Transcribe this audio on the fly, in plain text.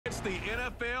Watch the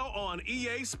NFL on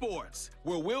EA Sports,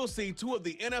 where we'll see two of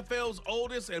the NFL's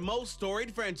oldest and most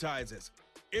storied franchises.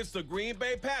 It's the Green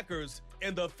Bay Packers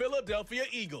and the Philadelphia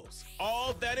Eagles.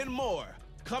 All that and more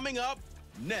coming up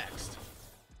next.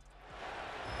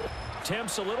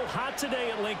 Temps a little hot today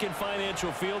at Lincoln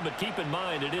Financial Field, but keep in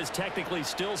mind it is technically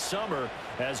still summer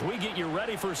as we get you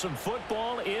ready for some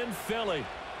football in Philly.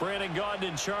 Brandon Gaudin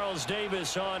and Charles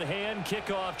Davis on hand.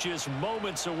 Kickoff just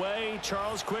moments away.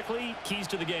 Charles, quickly, keys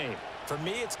to the game. For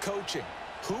me, it's coaching.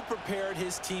 Who prepared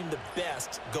his team the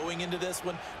best going into this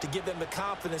one to give them the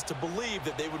confidence to believe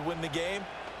that they would win the game?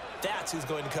 That's who's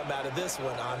going to come out of this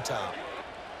one on top.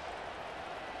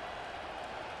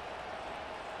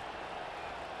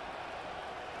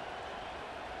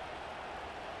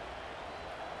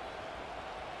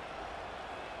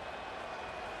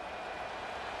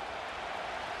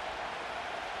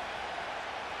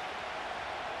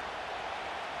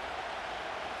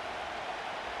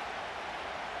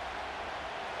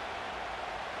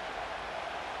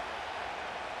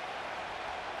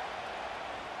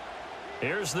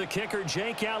 Here's the kicker,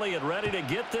 Jake Elliott, ready to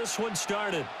get this one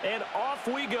started. And off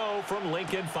we go from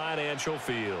Lincoln Financial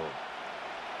Field.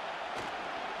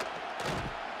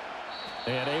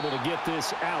 And able to get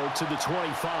this out to the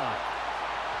 25.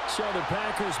 So the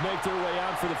Packers make their way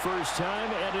out for the first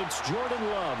time, and it's Jordan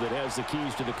Love that has the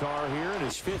keys to the car here in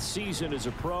his 5th season as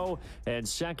a pro and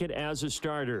 2nd as a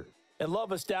starter. And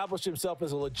Love established himself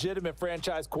as a legitimate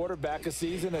franchise quarterback a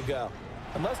season ago.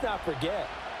 And let's not forget,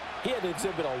 he had to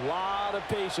exhibit a lot of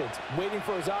patience waiting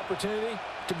for his opportunity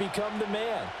to become the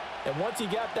man. And once he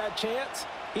got that chance,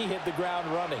 he hit the ground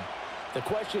running. The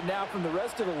question now from the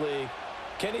rest of the league,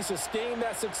 can he sustain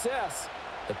that success?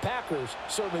 The Packers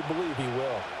certainly believe he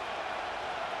will.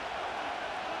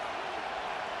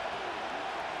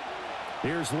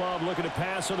 Here's Love looking to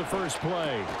pass on the first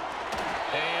play.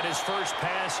 And his first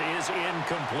pass is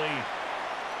incomplete.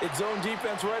 It's zone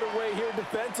defense right away here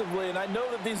defensively, and I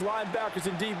know that these linebackers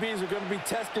and DBs are going to be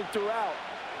tested throughout.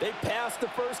 They passed the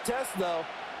first test, though.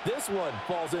 This one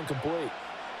falls incomplete.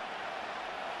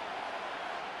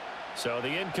 So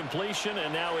the incompletion,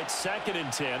 and now it's 2nd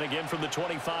and 10, again from the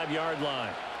 25-yard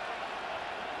line.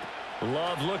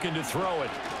 Love looking to throw it.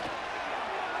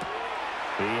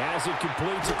 He has it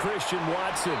complete to Christian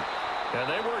Watson. And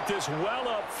they work this well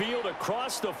upfield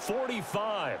across the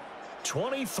 45.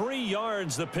 23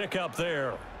 yards the pickup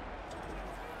there.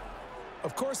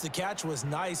 Of course, the catch was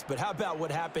nice, but how about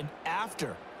what happened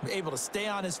after? Able to stay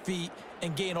on his feet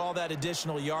and gain all that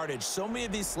additional yardage. So many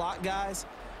of these slot guys,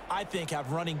 I think,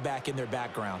 have running back in their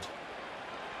background.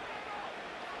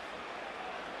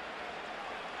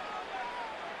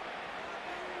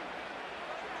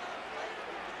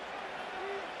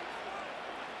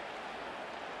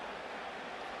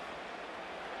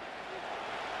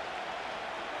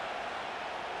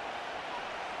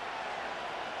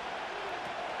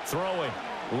 Throwing,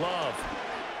 Love.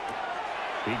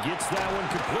 He gets that one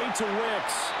complete to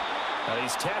Wicks. And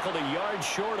he's tackled a yard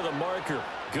short of the marker.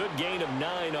 Good gain of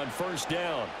 9 on first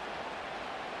down.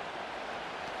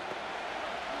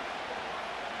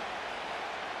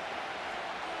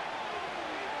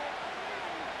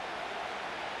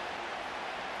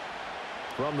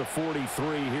 From the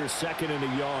 43, here's 2nd and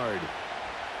a yard.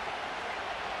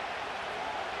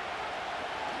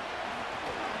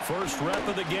 First rep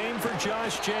of the game for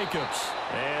Josh Jacobs.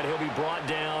 And he'll be brought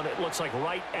down, it looks like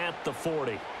right at the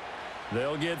 40.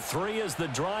 They'll get 3 as the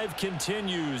drive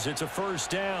continues. It's a first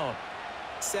down.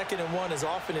 2nd and 1 is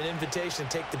often an invitation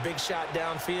to take the big shot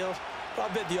downfield.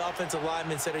 But I bet the offensive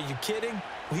lineman said, are you kidding?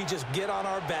 We just get on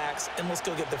our backs and let's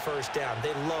go get the first down.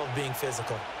 They love being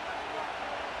physical.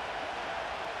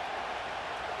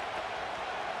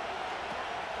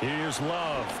 Here's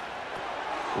Love.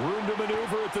 Room to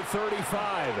maneuver at the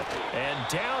 35. And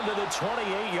down to the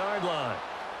 28-yard line.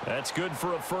 That's good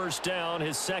for a first down,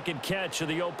 his 2nd catch of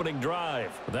the opening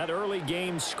drive. That early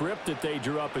game script that they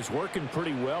drew up is working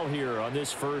pretty well here on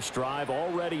this first drive.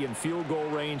 Already in field goal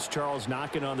range, Charles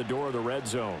knocking on the door of the red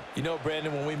zone. You know,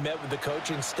 Brandon, when we met with the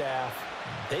coaching staff,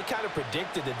 they kind of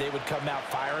predicted that they would come out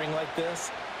firing like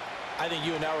this. I think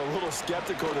you and I were a little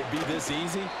skeptical it would be this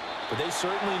easy. But they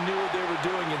certainly knew what they were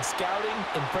doing in scouting,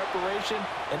 in preparation,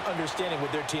 and understanding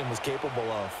what their team was capable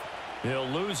of. He'll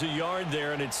lose a yard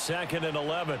there, and it's 2nd and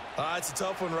 11. It's a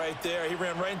tough one right there. He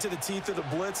ran right into the teeth of the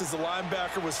blitz as the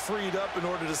linebacker was freed up in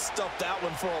order to stuff that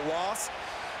one for a loss.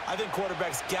 I think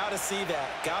quarterbacks got to see that.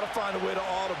 Got to find a way to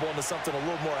audible into something a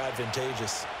little more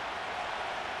advantageous.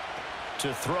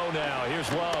 To throw now, here's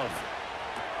Love.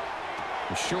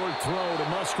 A short throw to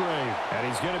Musgrave, and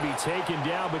he's going to be taken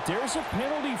down, but there's a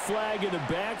penalty flag in the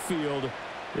backfield.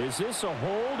 Is this a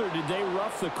hold, or did they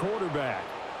rough the quarterback?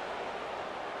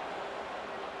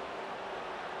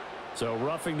 So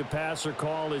roughing the passer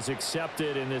call is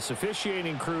accepted, and this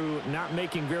officiating crew not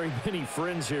making very many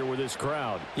friends here with this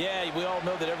crowd. Yeah, we all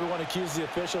know that everyone accuses the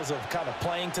officials of kind of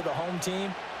playing to the home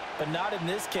team, but not in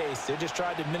this case. They just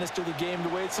tried to administer the game the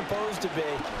way it's supposed to be.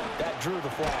 That drew the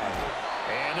flag.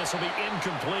 And this will be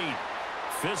incomplete.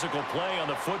 Physical play on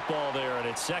the football there, and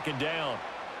it's second down.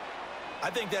 I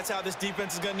think that's how this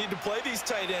defense is going to need to play these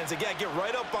tight ends. Again, get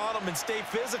right up on them and stay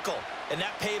physical. And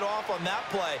that paid off on that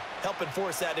play, helping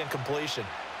force that incompletion.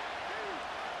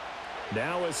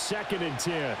 Now a 2nd and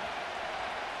 10.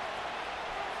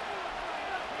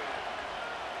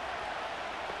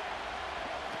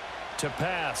 To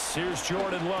pass, here's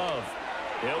Jordan Love.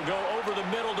 He'll go over the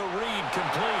middle to Reed,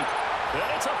 complete.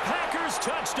 And it's a Packers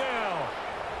touchdown.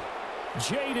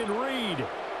 Jaden Reed.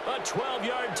 A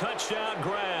 12-yard touchdown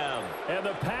grab. And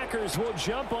the Packers will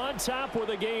jump on top with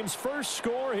the game's first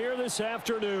score here this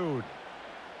afternoon.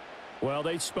 Well,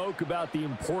 they spoke about the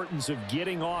importance of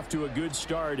getting off to a good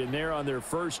start, and they're on their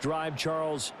first drive,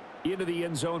 Charles, into the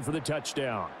end zone for the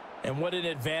touchdown. And what an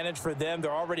advantage for them. They're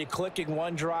already clicking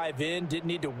one drive in, didn't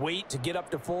need to wait to get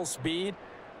up to full speed.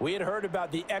 We had heard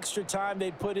about the extra time they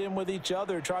put in with each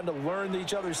other, trying to learn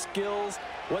each other's skills,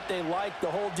 what they like, the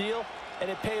whole deal. And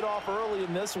it paid off early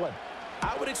in this one.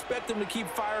 I would expect them to keep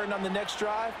firing on the next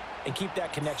drive and keep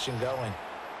that connection going.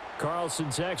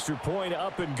 Carlson's extra point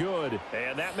up and good.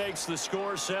 And that makes the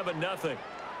score 7-0.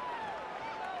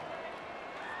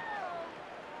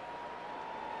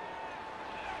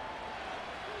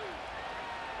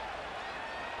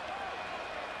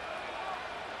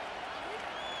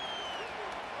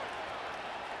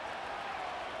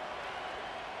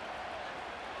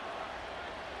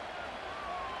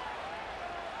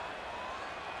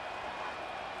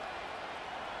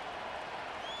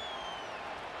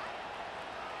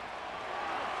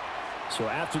 So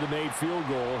after the made field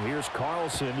goal, here's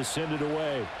Carlson to send it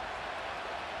away.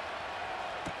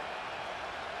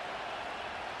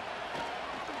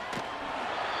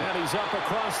 And he's up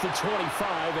across the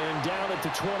 25 and down at the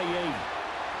 28.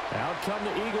 Out come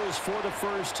the Eagles for the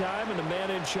first time, and the man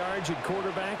in charge at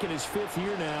quarterback in his 5th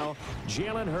year now,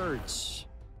 Jalen Hurts.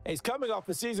 He's coming off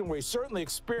a season where he certainly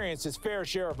experienced his fair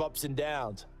share of ups and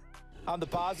downs. On the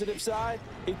positive side,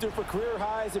 he threw for career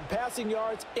highs in passing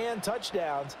yards and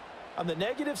touchdowns. On the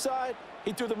negative side,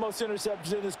 he threw the most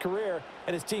interceptions in his career,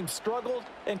 and his team struggled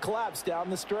and collapsed down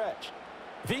the stretch.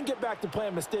 If he can get back to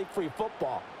playing mistake-free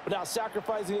football without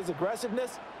sacrificing his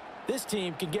aggressiveness, this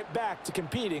team can get back to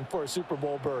competing for a Super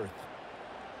Bowl berth.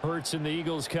 Hurts and the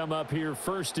Eagles come up here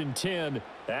 1st and 10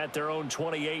 at their own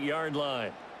 28-yard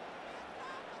line.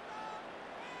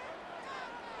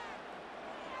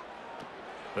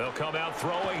 They'll come out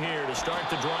throwing here to start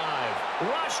the drive.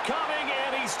 Rush coming,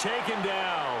 and he's taken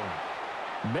down.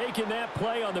 Making that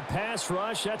play on the pass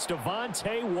rush, that's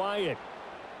Devontae Wyatt.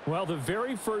 Well, the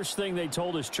very first thing they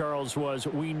told us, Charles, was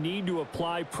we need to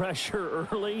apply pressure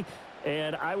early,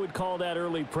 and I would call that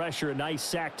early pressure a nice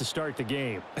sack to start the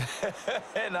game.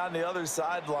 And on the other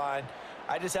sideline,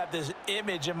 I just have this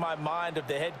image in my mind of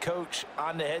the head coach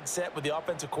on the headset with the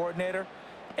offensive coordinator,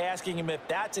 asking him if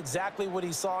that's exactly what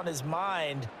he saw in his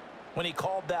mind when he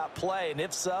called that play. And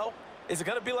if so, is it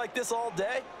going to be like this all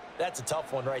day? That's a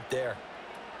tough one right there.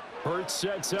 Hurts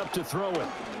sets up to throw it.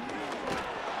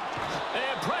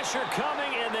 And pressure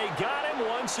coming, and they got him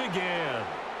once again.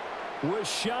 Was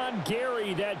Sean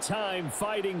Gary that time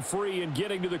fighting free and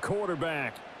getting to the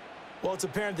quarterback. Well, it's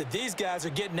apparent that these guys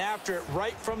are getting after it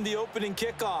right from the opening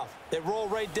kickoff. They roll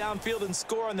right downfield and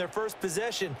score on their first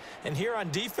possession. And here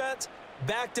on defense,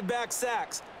 back-to-back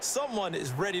sacks. Someone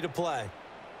is ready to play.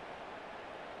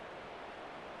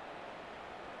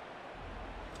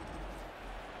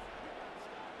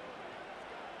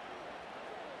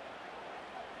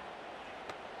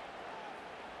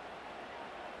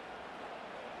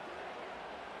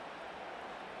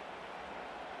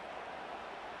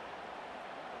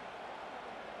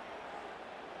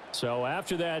 So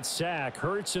after that sack,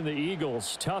 Hurts and the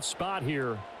Eagles, tough spot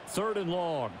here, 3rd and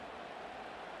long.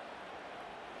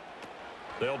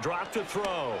 They'll drop to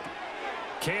throw.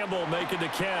 Campbell making the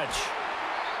catch.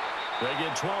 They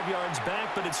get 12 yards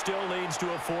back, but it still leads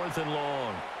to a 4th and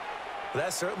long. Well,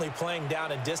 that's certainly playing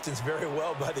down and distance very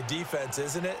well by the defense,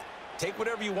 isn't it? Take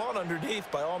whatever you want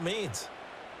underneath by all means.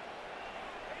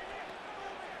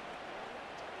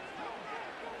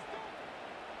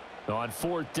 On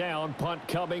 4th down, punt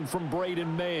coming from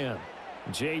Braden Mann.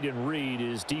 Jaden Reed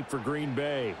is deep for Green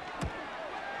Bay.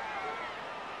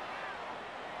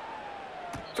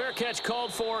 Fair catch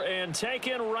called for and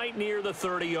taken right near the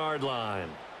 30-yard line.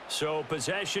 So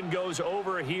possession goes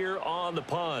over here on the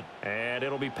punt. And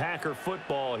it'll be Packer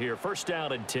football here. First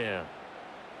down and 10.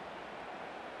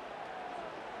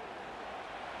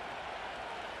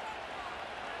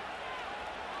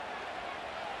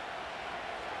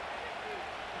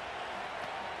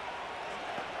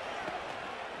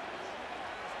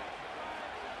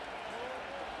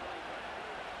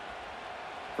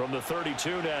 From the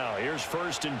 32 now, here's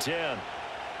first and 10.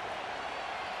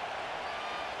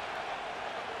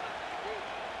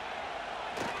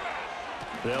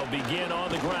 They'll begin on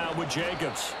the ground with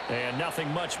Jacobs. And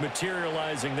nothing much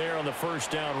materializing there on the first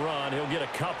down run. He'll get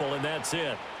a couple, and that's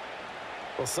it.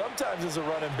 Well, sometimes as a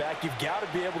running back, you've got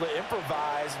to be able to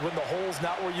improvise when the hole's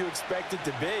not where you expect it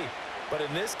to be. But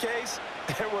in this case,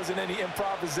 there wasn't any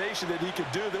improvisation that he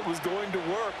could do that was going to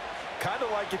work. Kind of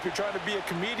like if you're trying to be a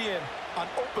comedian on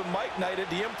open mic night at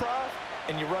the Improv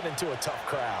and you run into a tough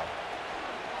crowd.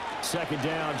 Second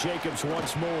down, Jacobs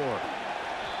once more.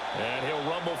 And he'll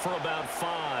rumble for about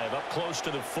 5, up close to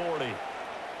the 40.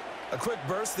 A quick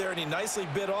burst there, and he nicely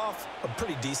bit off a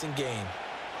pretty decent gain.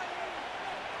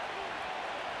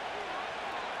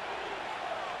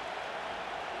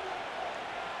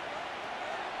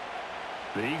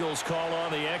 The Eagles call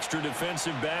on the extra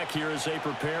defensive back here as they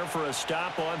prepare for a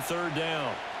stop on third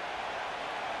down.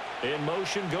 In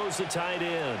motion goes the tight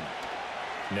end.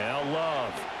 Now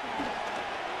Love.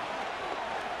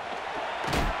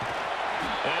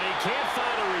 And he can't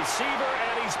find a receiver,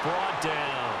 and he's brought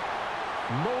down.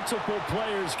 Multiple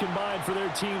players combined for their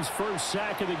team's first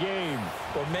sack of the game.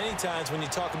 Well, many times when you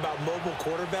talk about mobile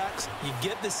quarterbacks, you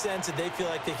get the sense that they feel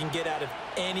like they can get out of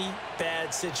any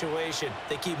bad situation.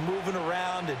 They keep moving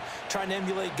around and trying to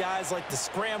emulate guys like the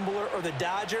Scrambler or the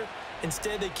Dodger.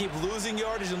 Instead, they keep losing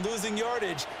yardage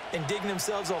and digging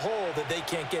themselves a hole that they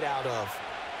can't get out of.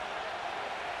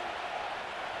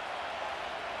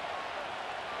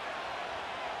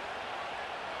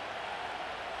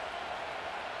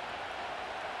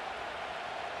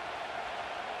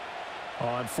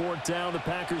 On fourth down, the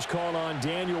Packers call on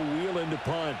Daniel Whelan to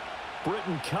punt.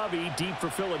 Britton Covey deep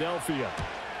for Philadelphia.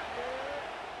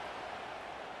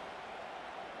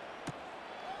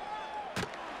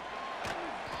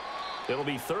 It'll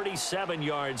be 37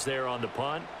 yards there on the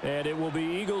punt. And it will be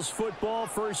Eagles football,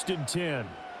 first and 10.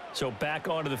 So back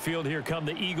onto the field here come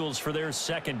the Eagles for their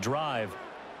second drive.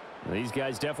 These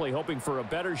guys definitely hoping for a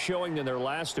better showing than their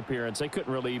last appearance. They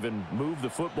couldn't really even move the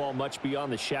football much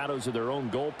beyond the shadows of their own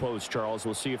goalpost, Charles.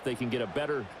 We'll see if they can get a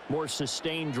better, more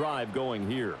sustained drive going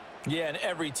here. Yeah, and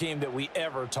every team that we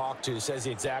ever talk to says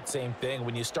the exact same thing.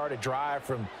 When you start a drive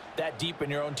from that deep in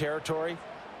your own territory,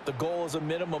 the goal is a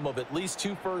minimum of at least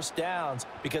 2 first downs,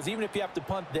 because even if you have to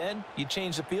punt then, you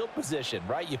change the field position,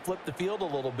 right? You flip the field a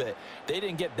little bit. They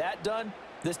didn't get that done.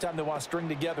 This time they want to string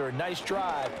together a nice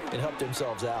drive and help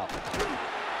themselves out.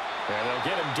 And they'll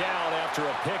get him down after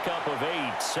a pickup of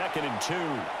 8, second and 2.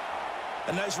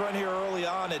 A nice run here early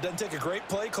on. It doesn't take a great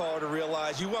play caller to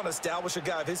realize you want to establish a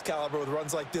guy of his caliber with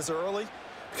runs like this early,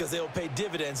 because they will pay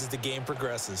dividends as the game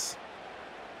progresses.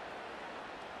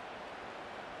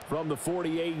 From the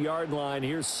 48-yard line,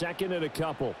 here's second and a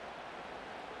couple.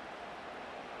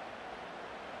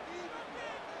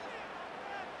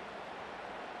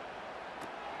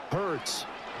 Hurts.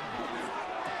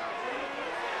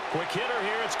 Quick hitter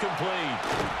here, it's complete.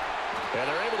 And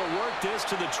they're able to work this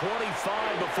to the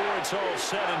 25 before it's all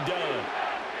said and done.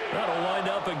 That'll wind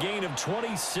up a gain of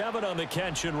 27 on the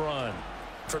catch and run.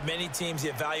 For many teams, the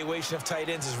evaluation of tight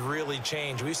ends has really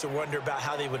changed. We used to wonder about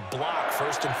how they would block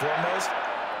first and foremost.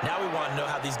 Now we want to know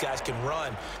how these guys can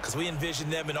run, because we envision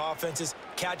them in offenses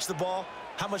catch the ball.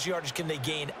 How much yardage can they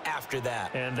gain after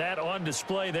that? And that on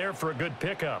display there for a good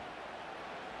pickup.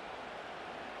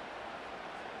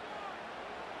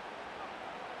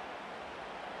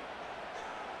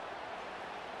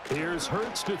 Here's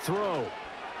Hurts to throw.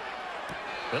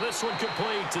 And this one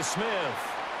complete to Smith.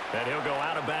 And he'll go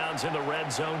out of bounds in the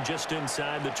red zone just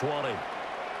inside the 20.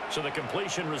 So the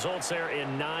completion results there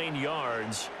in 9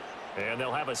 yards. And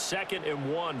they'll have a 2nd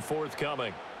and 1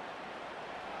 forthcoming.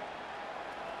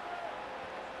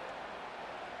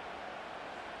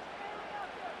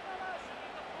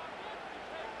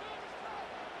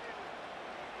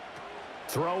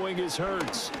 Throwing is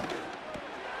Hurts.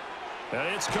 And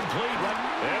it's complete.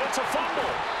 And it's a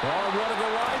fumble. Oh, one of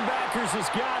the linebackers has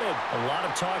got it. A lot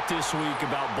of talk this week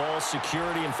about ball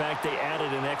security. In fact, they added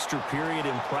an extra period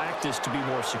in practice to be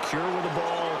more secure with the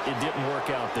ball. It didn't work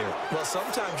out there. Well,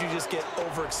 sometimes you just get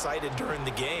overexcited during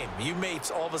the game. You may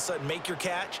all of a sudden make your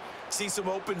catch, see some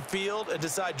open field, and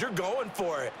decide you're going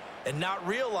for it, and not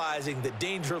realizing that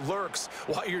danger lurks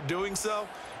while you're doing so.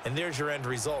 And there's your end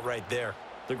result right there.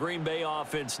 The Green Bay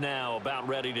offense now about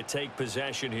ready to take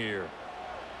possession here.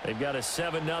 They've got a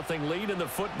 7-0 lead in the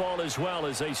football as well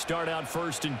as they start out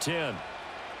 1st and 10.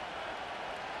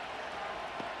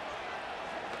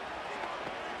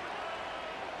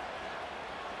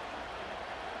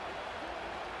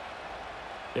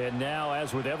 And now,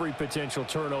 as with every potential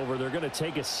turnover, they're going to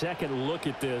take a second look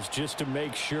at this just to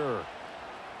make sure.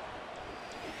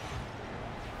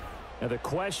 Now the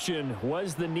question,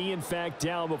 was the knee in fact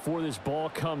down before this ball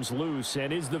comes loose?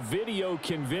 And is the video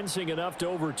convincing enough to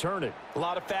overturn it? A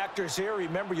lot of factors here.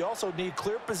 Remember, you also need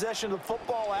clear possession of the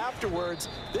football afterwards.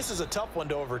 This is a tough one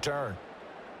to overturn.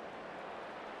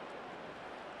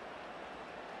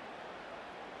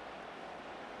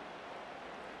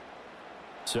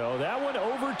 So that one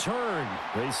overturned.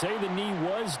 They say the knee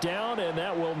was down, and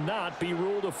that will not be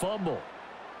ruled a fumble.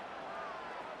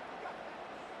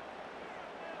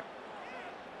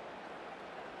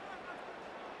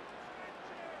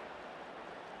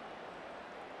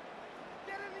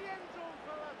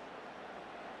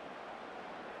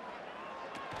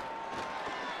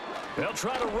 They'll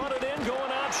try to run it in,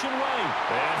 going option right.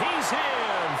 And he's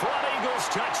in for an Eagles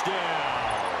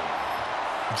touchdown.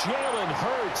 Jalen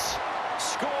Hurts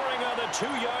scoring on the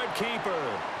 2-yard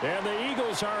keeper. And the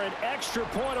Eagles are an extra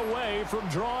point away from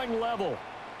drawing level.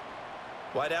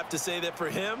 Well, I'd have to say that for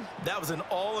him, that was an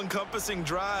all-encompassing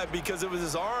drive because it was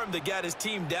his arm that got his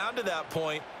team down to that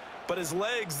point, but his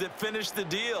legs that finished the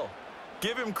deal.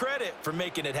 Give him credit for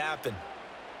making it happen.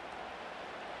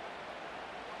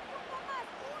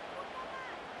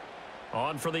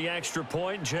 On for the extra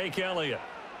point, Jake Elliott.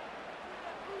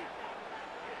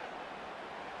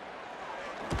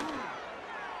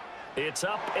 It's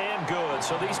up and good.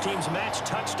 So these teams match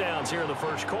touchdowns here in the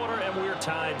first quarter, and we're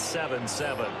tied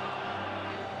 7-7.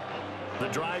 The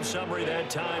drive summary that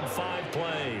time, 5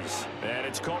 plays. And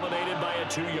it's culminated by a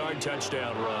 2-yard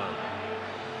touchdown run.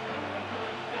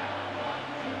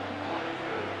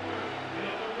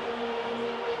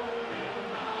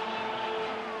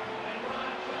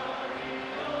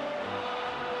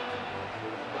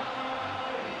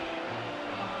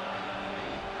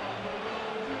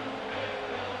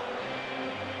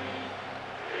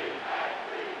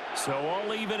 So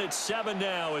all even at 7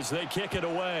 now as they kick it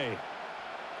away.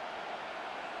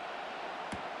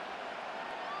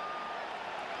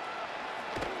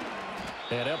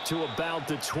 And up to about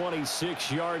the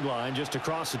 26-yard line, just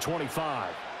across the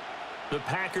 25. The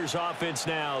Packers offense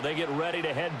now, they get ready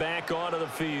to head back onto the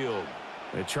field.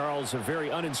 And Charles, a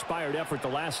very uninspired effort the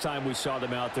last time we saw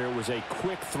them out there. It was a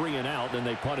quick 3-and-out, and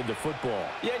they punted the football.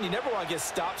 Yeah, and you never want to get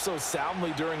stopped so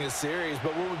soundly during a series,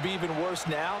 but what would be even worse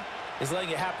now is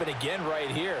letting it happen again right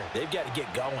here. They've got to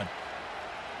get going.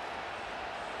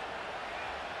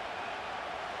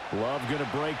 Love going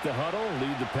to break the huddle,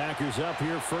 lead the Packers up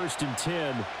here 1st and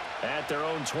 10 at their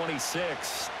own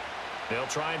 26. They'll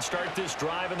try and start this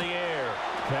drive in the air.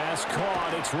 Pass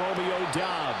caught. It's Romeo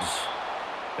Doubs.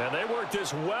 And they work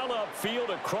this well upfield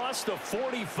across the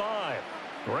 45.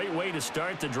 Great way to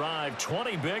start the drive.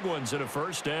 20 big ones and a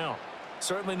first down.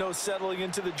 Certainly no settling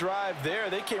into the drive there.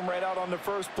 They came right out on the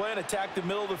first play and attacked the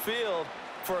middle of the field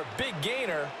for a big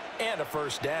gainer and a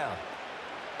first down.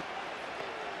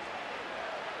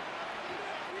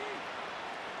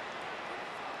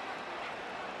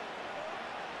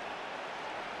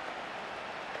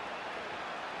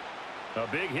 A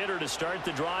big hitter to start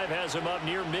the drive has him up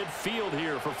near midfield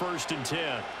here for 1st and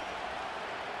 10.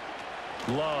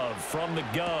 Love from the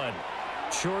gun.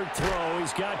 Short throw.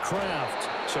 He's got Kraft.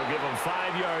 So give him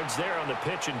 5 yards there on the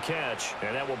pitch and catch.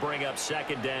 And that will bring up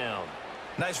 2nd down.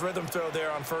 Nice rhythm throw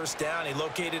there on 1st down. He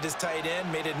located his tight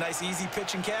end, made it a nice easy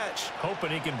pitch and catch. Hoping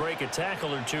he can break a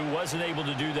tackle or two. Wasn't able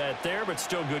to do that there, but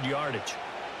still good yardage.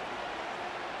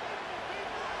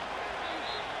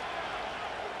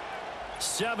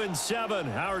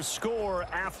 (7-7) our score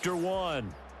after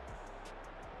 1.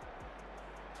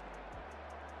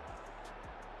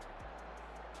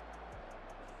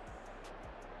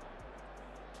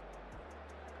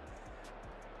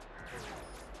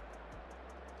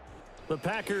 The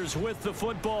Packers with the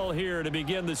football here to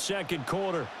begin the second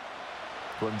quarter.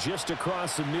 From just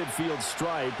across the midfield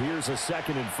stripe, here's a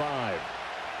 2nd and 5.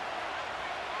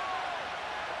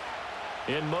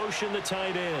 In motion, the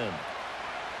tight end.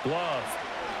 Love.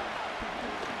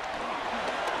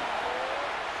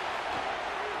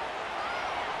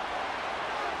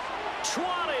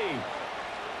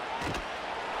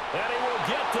 And he will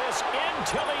get this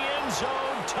into the end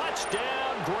zone.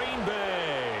 Touchdown, Green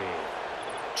Bay.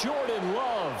 Jordan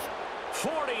Love,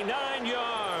 49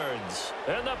 yards.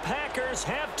 And the Packers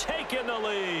have taken the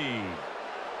lead.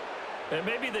 And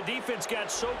maybe the defense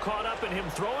got so caught up in him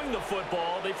throwing the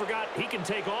football, they forgot he can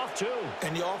take off too.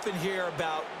 And you often hear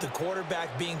about the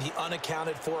quarterback being the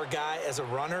unaccounted for guy as a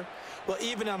runner. Well,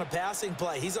 even on a passing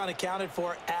play, he's unaccounted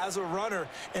for as a runner,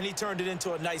 and he turned it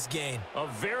into a nice gain. A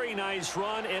very nice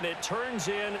run, and it turns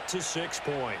into 6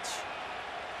 points.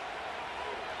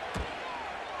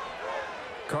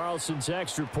 Carlson's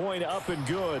extra point up and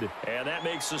good. And that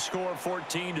makes the score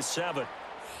 14-7.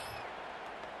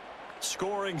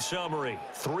 Scoring summary,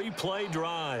 3-play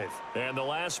drive. And the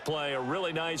last play, a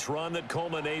really nice run that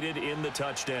culminated in the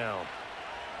touchdown.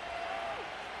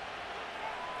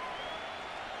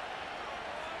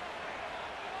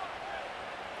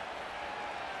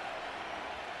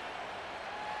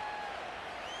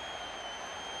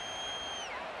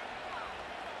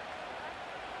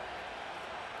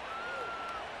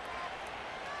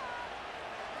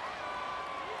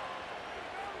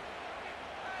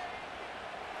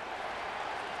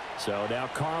 So now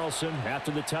Carlson,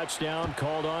 after the touchdown,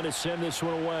 called on to send this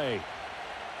one away.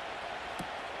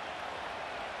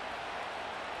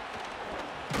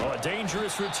 Oh, a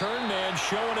dangerous return man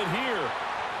showing it here.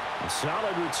 A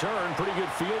solid return, pretty good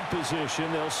field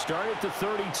position. They'll start at the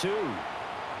 32.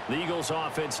 The Eagles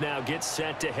offense now gets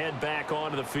set to head back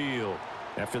onto the field.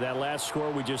 After that last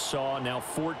score we just saw, now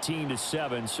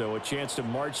 14-7, so a chance to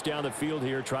march down the field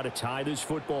here, try to tie this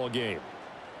football game.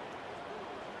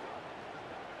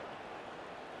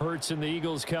 Hurts and the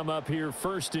Eagles come up here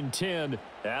 1st and 10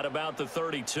 at about the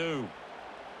 32.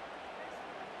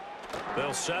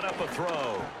 They'll set up a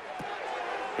throw.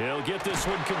 He'll get this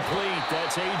one complete.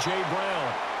 That's A.J.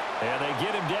 Brown. And they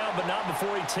get him down, but not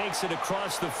before he takes it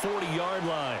across the 40-yard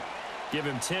line. Give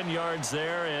him 10 yards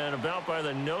there, and about by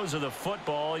the nose of the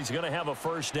football, he's going to have a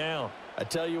first down. I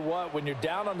tell you what, when you're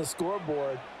down on the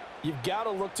scoreboard, you've got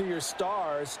to look to your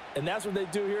stars, and that's what they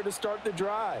do here to start the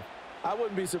drive. I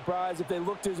wouldn't be surprised if they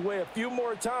looked his way a few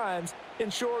more times in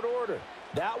short order.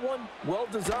 That one, well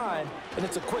designed, and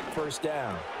it's a quick first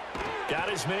down. Got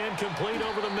his man complete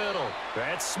over the middle.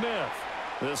 That's Smith.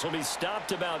 This will be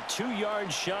stopped about 2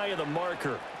 yards shy of the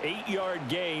marker. 8-yard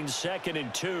gain, 2nd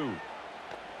and 2.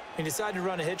 He decided to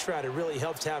run a hitch route. It really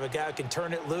helps to have a guy who can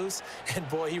turn it loose. And,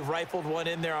 boy, he rifled one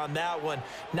in there on that one.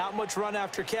 Not much run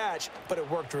after catch, but it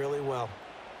worked really well.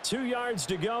 2 yards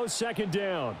to go, 2nd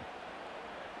down.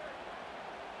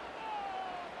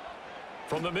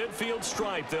 From the midfield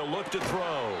stripe, they'll look to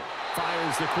throw.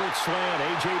 Fires the quick slant.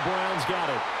 A.J. Brown's got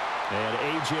it. And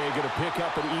A.J. going to pick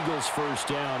up an Eagles first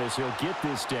down as he'll get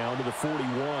this down to the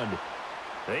 41.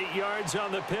 8 yards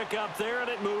on the pickup there, and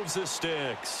it moves the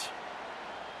sticks.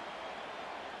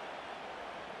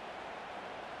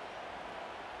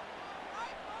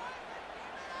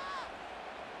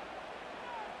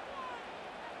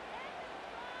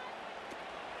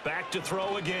 Back to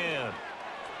throw again.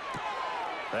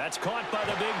 That's caught by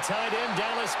the big tight end,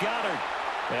 Dallas Goedert.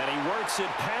 And he works it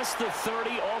past the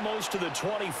 30, almost to the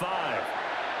 25.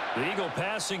 The Eagle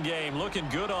passing game looking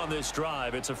good on this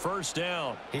drive. It's a first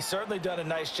down. He's certainly done a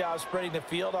nice job spreading the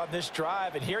field on this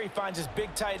drive. And here he finds his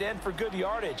big tight end for good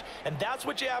yardage. And that's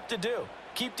what you have to do.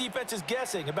 Keep defenses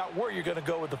guessing about where you're going to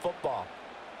go with the football.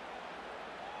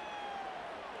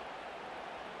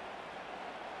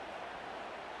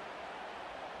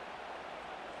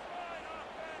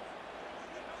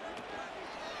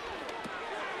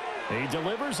 He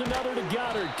delivers another to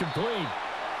Goedert, complete.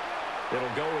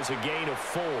 It'll go as a gain of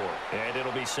 4, and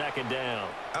it'll be 2nd down.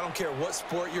 I don't care what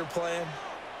sport you're playing.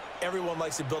 Everyone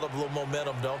likes to build up a little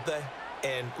momentum, don't they?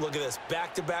 And look at this,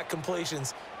 back-to-back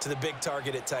completions to the big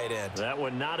target at tight end. That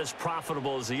one not as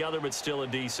profitable as the other, but still a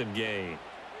decent gain.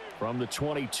 From the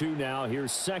 22 now,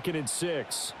 here's 2nd and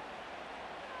 6.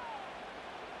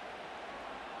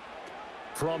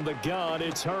 From the gun,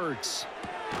 it's Hurts.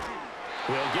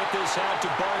 He'll get this out to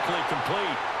Barkley,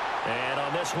 complete. And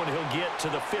on this one, he'll get to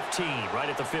the 15, right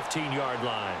at the 15-yard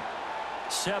line.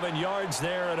 7 yards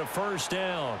there and a first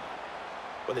down.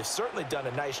 Well, they've certainly done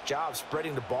a nice job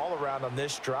spreading the ball around on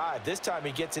this drive. This time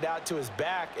he gets it out to his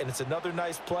back, and it's another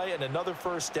nice play and another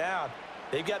first down.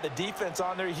 They've got the defense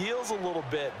on their heels a little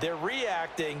bit. They're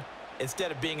reacting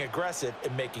instead of being aggressive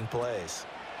and making plays.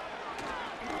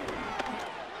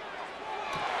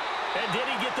 And did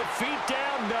he get the feet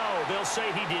down? No, they'll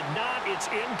say he did not. It's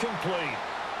incomplete.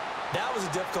 That was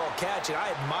a difficult catch, and I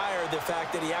admire the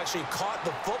fact that he actually caught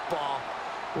the football,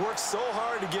 worked so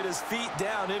hard to get his feet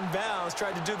down inbounds,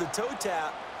 tried to do the toe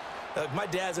tap. My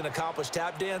dad's an accomplished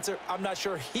tap dancer. I'm not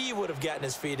sure he would have gotten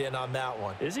his feet in on that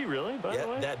one. Is he really, by the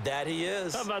way? That he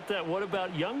is. How about that? What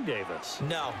about young Davis?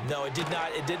 No, it did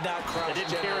not cross. It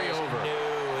didn't carry over.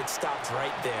 No, it stopped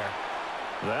right there.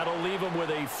 That'll leave them with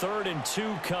a 3rd and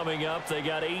 2 coming up. They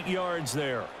got 8 yards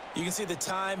there. You can see the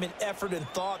time and effort and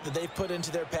thought that they've put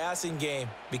into their passing game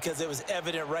because it was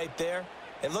evident right there.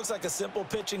 It looks like a simple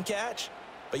pitch and catch,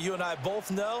 but you and I both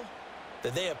know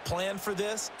that they have planned for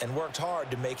this and worked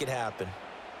hard to make it happen.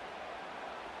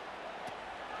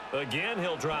 Again,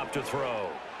 he'll drop to throw.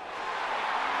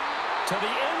 To the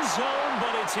end zone,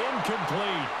 but it's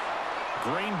incomplete.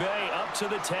 Green Bay up to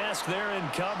the task there in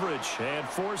coverage and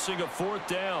forcing a 4th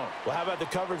down. Well, how about the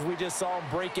coverage we just saw him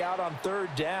break out on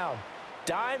 3rd down?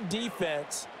 Dime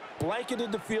defense,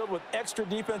 blanketed the field with extra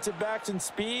defensive backs and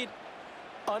speed,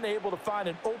 unable to find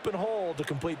an open hole to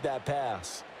complete that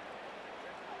pass.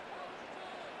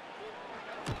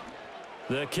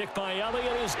 The kick by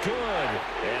Elliott is good.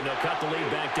 And they'll cut the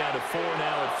lead back down to 4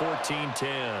 now at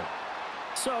 14-10.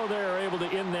 So they're able to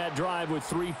end that drive with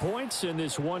 3 points in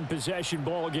this one-possession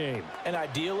ball game. And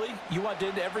ideally, you want to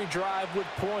end every drive with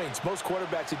points. Most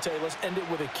quarterbacks would tell you, let's end it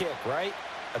with a kick, right?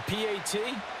 A PAT,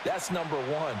 that's number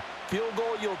 1. Field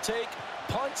goal you'll take.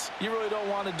 Punts, you really don't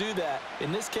want to do that.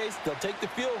 In this case, they'll take the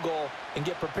field goal and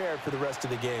get prepared for the rest of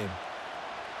the game.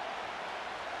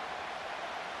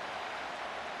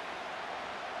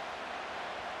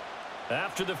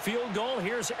 After the field goal,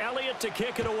 here's Elliott to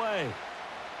kick it away.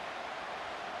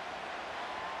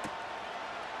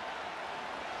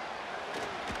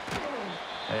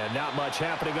 And not much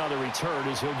happening on the return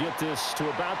as he'll get this to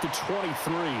about the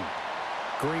 23.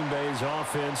 Green Bay's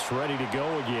offense ready to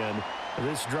go again.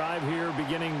 This drive here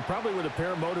beginning probably with a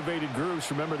pair of motivated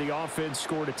groups. Remember, the offense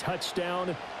scored a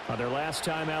touchdown on their last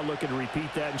time out. Looking to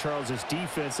repeat that in Charles's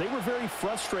defense. They were very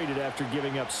frustrated after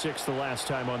giving up 6 the last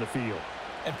time on the field.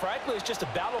 And frankly, it's just a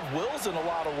battle of wills in a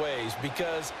lot of ways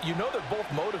because you know they're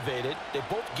both motivated. They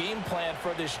both game plan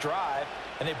for this drive,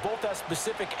 and they both have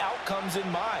specific outcomes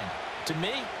in mind. To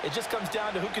me, it just comes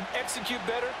down to who can execute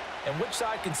better and which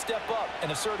side can step up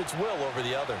and assert its will over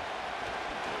the other.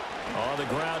 On the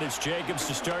ground, it's Jacobs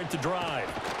to start the drive.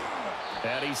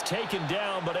 And he's taken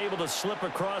down but able to slip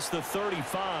across the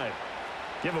 35.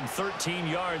 Give him 13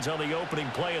 yards on the opening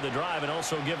play of the drive and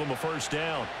also give him a 1st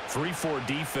down. 3-4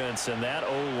 defense, and that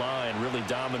O-line really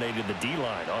dominated the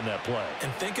D-line on that play.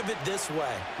 And think of it this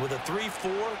way. With a 3-4,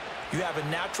 you have a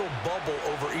natural bubble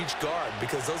over each guard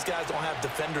because those guys don't have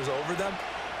defenders over them.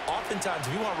 Oftentimes,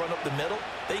 if you want to run up the middle,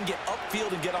 they can get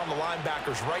upfield and get on the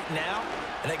linebackers right now,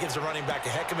 and that gives the running back a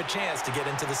heck of a chance to get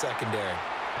into the secondary.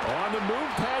 On the move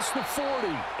past the 40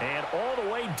 and all the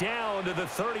way down to the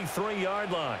 33-yard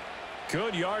line.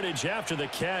 Good yardage after the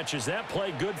catch. Is that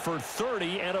play good for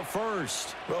 30 and a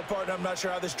 1st? Well, partner, I'm not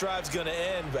sure how this drive's going to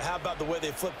end, but how about the way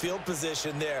they flip field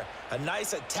position there? A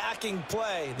nice attacking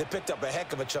play that picked up a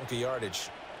heck of a chunk of yardage.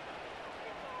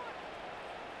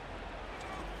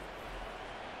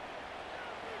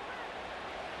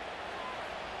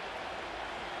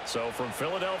 So from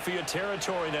Philadelphia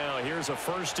territory now, here's a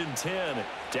 1st and 10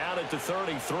 down at the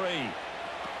 33.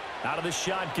 Out of the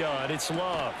shotgun, it's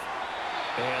Love.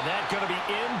 And that's going to be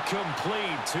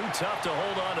incomplete. Too tough to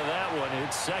hold on to that one.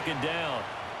 It's 2nd down.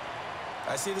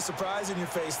 I see the surprise in your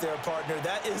face there, partner.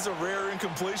 That is a rare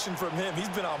incompletion from him. He's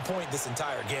been on point this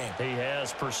entire game. He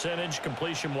has percentage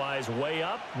completion-wise way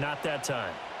up. Not that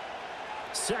time.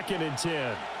 2nd and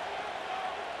 10.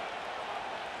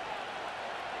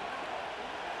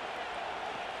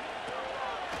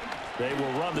 They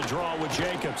will run the draw with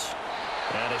Jacobs.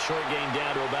 And a short gain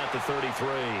down to about the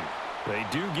 33. They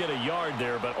do get a yard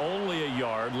there, but only a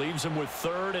yard. Leaves them with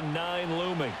 3rd and 9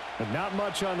 looming. And not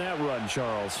much on that run,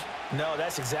 Charles. No,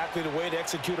 that's exactly the way to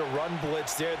execute a run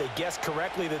blitz there. They guessed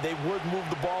correctly that they would move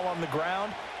the ball on the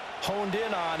ground, honed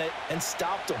in on it, and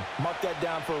stopped them. Mark that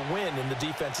down for a win in the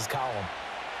defense's column.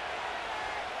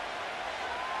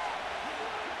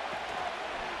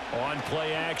 On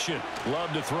play action.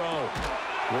 Love to throw.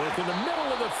 Work in the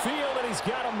middle of the field, and he's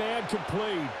got a man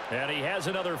complete. And he has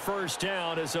another 1st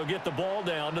down as they'll get the ball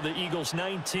down to the Eagles'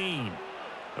 19.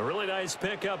 A really nice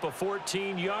pickup of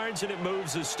 14 yards, and it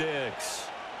moves the sticks.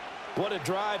 What a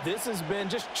drive this has been,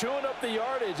 just chewing up the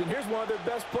yardage. And here's one of their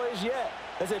best plays yet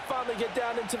as they finally get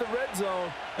down into the red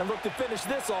zone and look to finish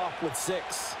this off with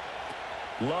 6.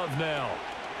 Love now.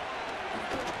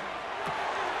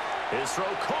 His throw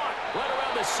caught right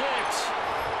around the 6.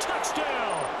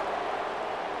 Touchdown.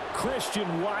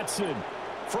 Christian Watson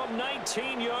from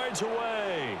 19 yards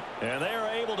away. And they are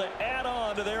able to add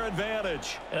on to their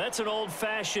advantage. And that's an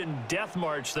old-fashioned death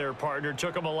march there, partner.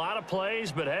 Took them a lot of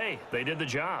plays, but hey, they did the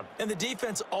job. And the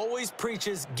defense always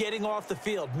preaches getting off the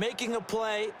field, making a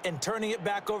play and turning it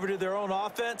back over to their own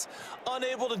offense.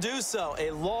 Unable to do so.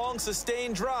 A long,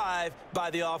 sustained drive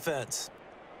by the offense.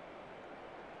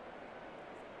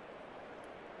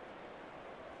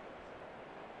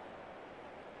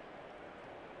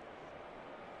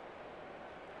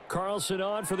 Carlson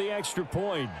on for the extra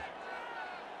point.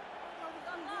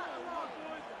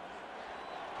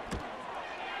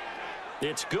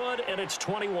 It's good, and it's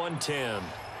 21-10.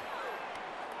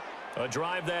 A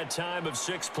drive that time of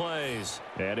 6 plays.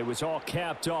 And it was all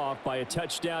capped off by a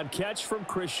touchdown catch from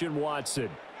Christian Watson.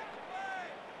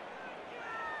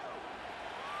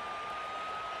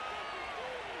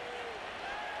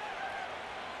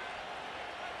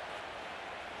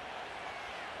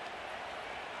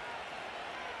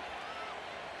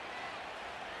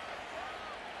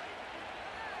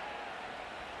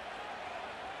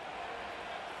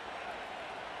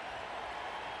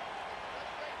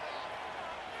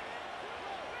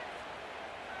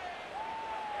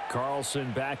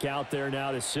 Carlson back out there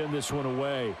now to send this one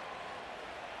away.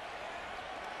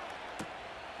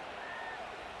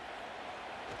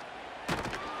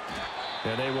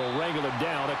 And they will wrangle him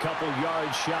down a couple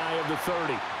yards shy of the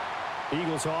 30.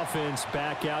 Eagles offense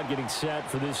back out getting set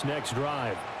for this next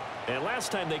drive. And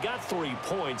last time they got 3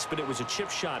 points, but it was a chip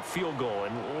shot field goal.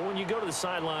 And when you go to the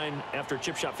sideline after a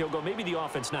chip shot field goal, maybe the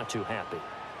offense not too happy.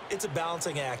 It's a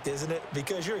balancing act, isn't it?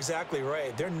 Because you're exactly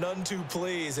right. They're none too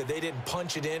pleased that they didn't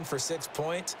punch it in for 6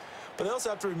 points. But they also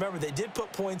have to remember they did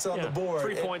put points on the board.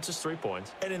 3 points is 3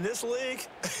 points. And in this league,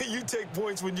 you take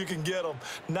points when you can get them.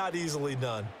 Not easily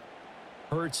done.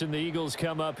 Hurts and the Eagles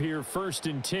come up here 1st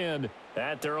and 10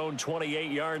 at their own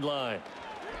 28-yard line.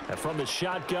 And from the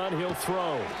shotgun, he'll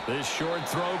throw. This short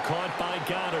throw caught by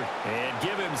Goddard. And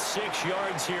give him 6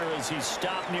 yards here as he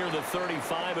stopped near the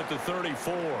 35 at the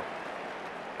 34.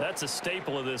 That's a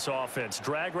staple of this offense.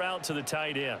 Drag route to the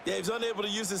tight end. Yeah, he's unable to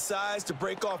use his size to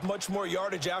break off much more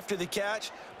yardage after the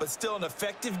catch, but still an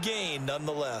effective gain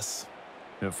nonetheless.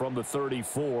 And from the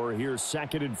 34, here's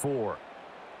 2nd and 4.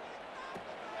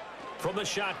 From the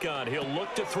shotgun, he'll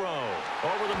look to throw.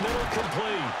 Over the middle,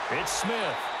 complete. It's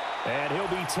Smith. And he'll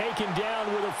be taken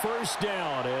down with a 1st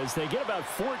down as they get about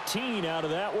 14 out of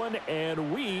that one,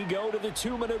 and we go to the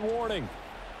 2-minute warning.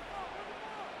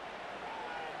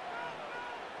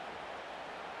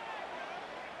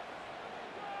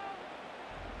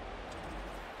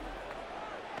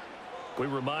 We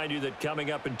remind you that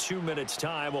coming up in 2 minutes'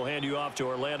 time, we'll hand you off to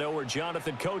Orlando, where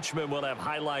Jonathan Coachman will have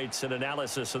highlights and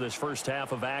analysis of this first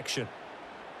half of action.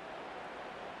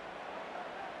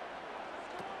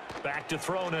 Back to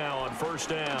throw now on 1st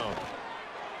down.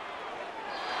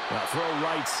 Now throw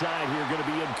right side here, going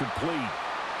to be incomplete.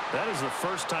 That is the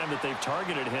first time that they've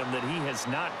targeted him that he has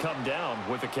not come down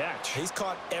with a catch. He's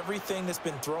caught everything that's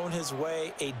been thrown his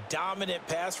way. A dominant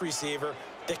pass receiver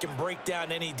that can break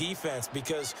down any defense,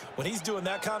 because when he's doing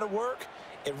that kind of work,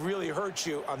 it really hurts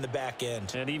you on the back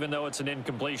end. And even though it's an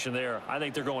incompletion there, I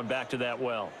think they're going back to that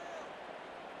well.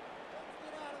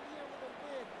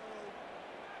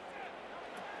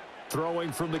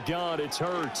 Throwing from the gun, it's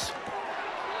Hurts.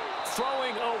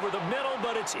 Throwing over the middle,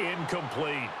 but it's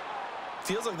incomplete.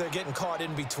 Feels like they're getting caught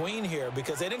in between here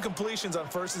because they didn't completions on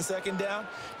 1st and 2nd down.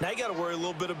 Now you got to worry a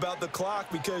little bit about the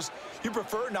clock because you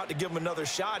prefer not to give them another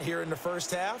shot here in the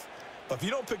 1st half. But if you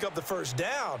don't pick up the 1st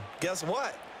down, guess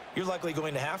what? You're likely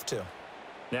going to have to.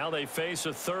 Now they face a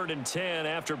 3rd and 10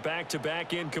 after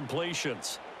back-to-back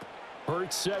incompletions.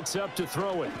 Hurts sets up to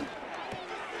throw it.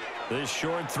 This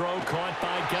short throw caught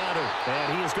by Goddard.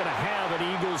 And he is going to have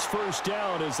an Eagles 1st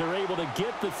down as they're able to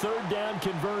get the 3rd down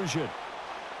conversion.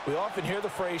 We often hear the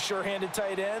phrase sure-handed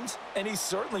tight ends, and he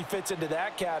certainly fits into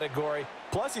that category.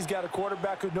 Plus, he's got a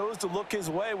quarterback who knows to look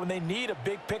his way when they need a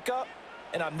big pickup.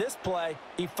 And on this play,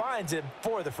 he finds him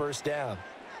for the 1st down.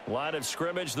 Line of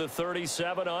scrimmage, the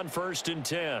 37 on 1st and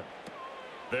 10.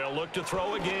 They'll look to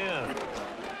throw again.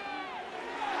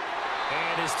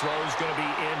 And his throw's going to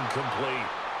be incomplete.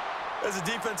 As a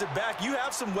defensive back, you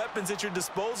have some weapons at your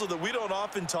disposal that we don't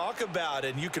often talk about.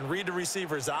 And you can read the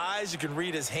receiver's eyes, you can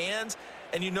read his hands,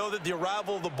 and you know that the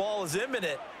arrival of the ball is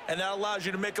imminent, and that allows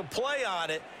you to make a play on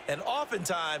it and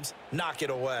oftentimes knock it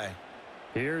away.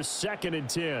 Here's 2nd and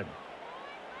 10.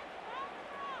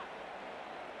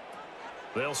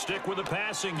 They'll stick with the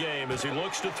passing game as he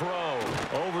looks to throw.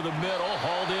 Over the middle,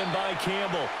 hauled in by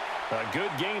Campbell. A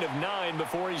good gain of 9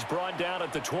 before he's brought down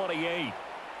at the 28.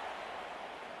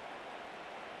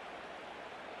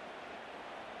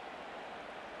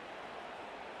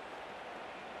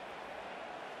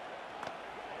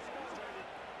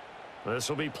 This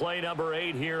will be play number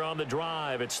 8 here on the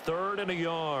drive. It's 3rd and a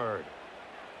yard.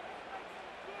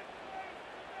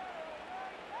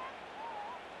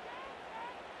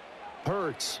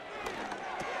 Hurts.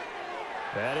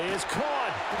 That is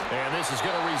caught. And this is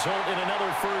going to result in another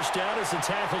 1st down as the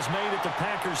tackle's made at the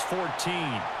Packers 14.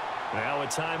 Now a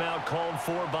timeout called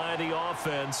for by the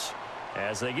offense.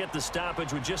 as they get the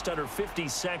stoppage with just under 50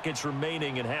 seconds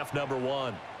remaining in half number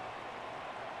one.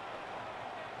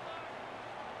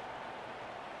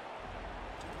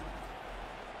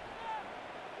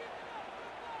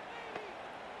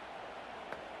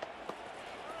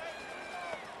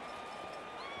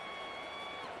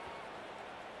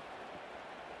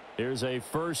 Here's a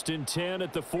 1st and 10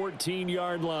 at the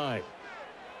 14-yard line.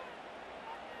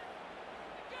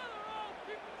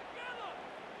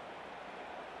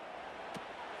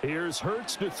 Here's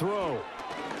Hurts to throw.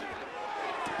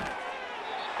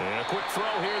 And a quick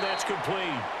throw here, that's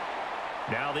complete.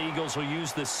 Now the Eagles will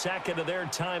use the second of their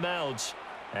timeouts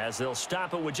as they'll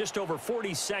stop it with just over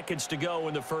 40 seconds to go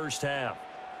in the first half.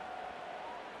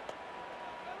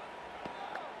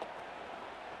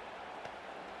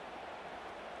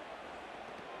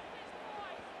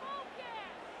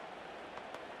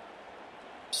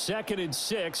 Second and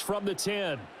 6 from the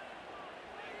 10.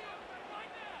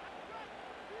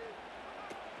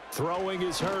 Throwing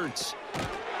is Hurts.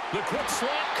 The quick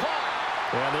slant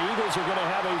caught. And the Eagles are going to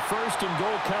have a 1st and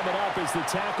goal coming up as the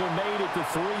tackle made at the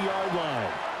 3-yard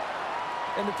line.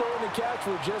 And the throw and the catch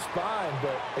were just fine,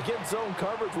 but against zone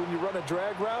coverage when you run a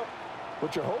drag route,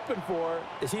 what you're hoping for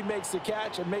is he makes the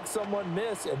catch and makes someone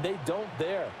miss, and they don't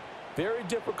there. Very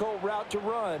difficult route to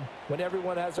run when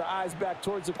everyone has their eyes back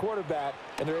towards the quarterback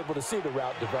and they're able to see the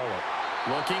route develop.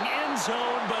 Looking end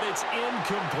zone, but it's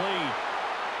incomplete.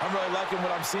 I'm really liking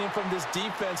what I'm seeing from this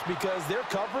defense because their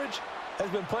coverage has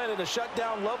been playing at a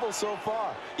shutdown level so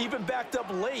far. Even backed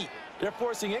up late, they're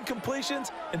forcing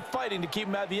incompletions and fighting to keep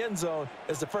them out of the end zone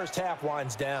as the first half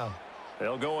winds down.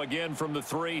 They'll go again from the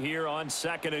 3 here on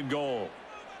 2nd and goal.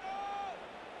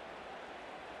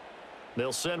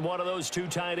 They'll send one of those 2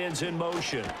 tight ends in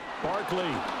motion.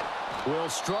 Barkley will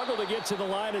struggle to get to the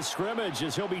line of scrimmage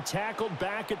as he'll be tackled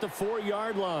back at the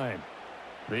 4-yard line.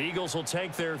 The Eagles will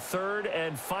take their 3rd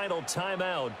and final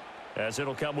timeout as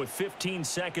it'll come with 15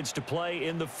 seconds to play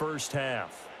in the first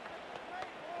half.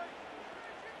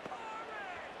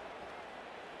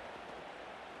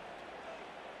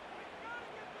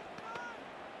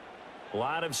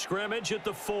 Line of scrimmage at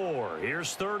the 4.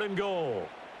 Here's 3rd and goal.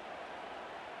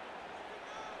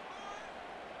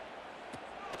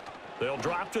 They'll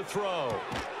drop to throw.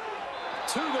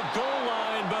 To the goal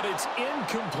line, but it's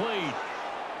incomplete.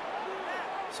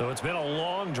 So it's been a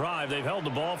long drive. They've held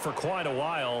the ball for quite a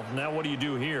while. Now what do you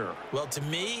do here? Well, to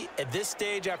me, at this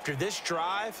stage after this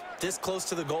drive, this close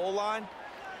to the goal line,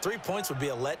 3 points would be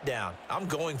a letdown. I'm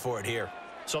going for it here.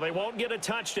 So they won't get a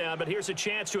touchdown, but here's a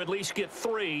chance to at least get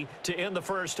 3 to end the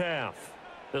first half.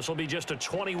 This will be just a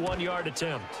 21-yard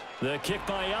attempt. The kick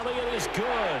by Elliott is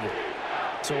good.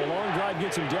 So a long drive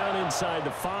gets him down inside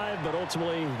the 5, but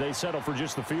ultimately they settle for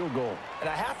just the field goal. And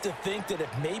I have to think that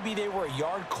if maybe they were a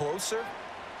yard closer,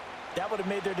 that would have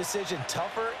made their decision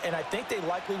tougher, and I think they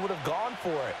likely would have gone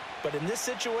for it. But in this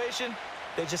situation,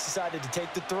 they just decided to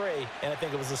take the 3, and I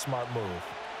think it was a smart move.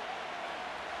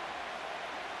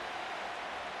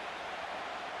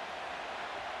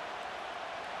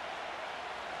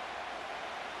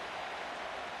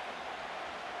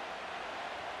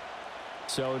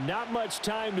 So not much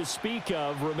time to speak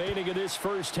of remaining in this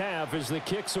first half as the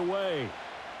kick's away.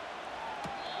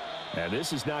 And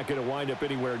this is not going to wind up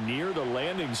anywhere near the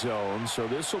landing zone, so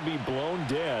this will be blown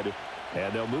dead,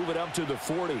 and they'll move it up to the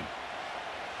 40.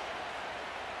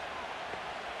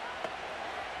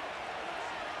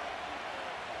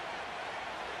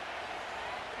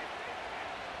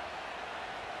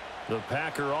 The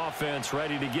Packer offense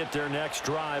ready to get their next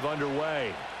drive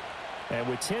underway. And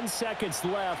with 10 seconds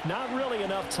left, not really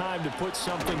enough time to put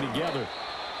something together.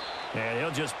 And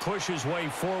he'll just push his way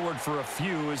forward for a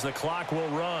few as the clock will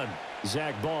run.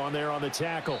 Zach Bond there on the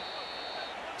tackle.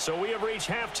 So we have reached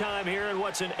halftime here in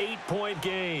what's an 8-point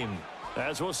game.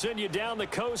 As we'll send you down the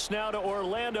coast now to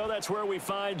Orlando, that's where we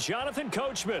find Jonathan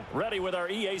Coachman ready with our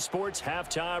EA Sports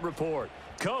Halftime Report.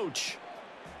 Coach.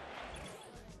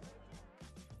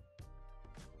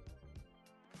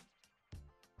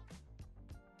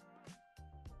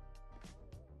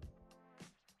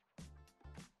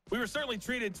 We were certainly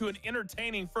treated to an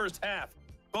entertaining first half.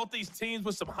 Both these teams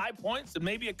with some high points and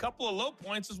maybe a couple of low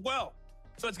points as well.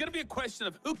 So it's going to be a question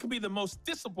of who can be the most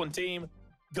disciplined team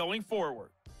going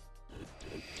forward.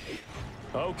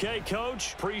 Okay,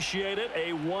 Coach. Appreciate it.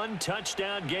 A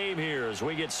 1-touchdown game here as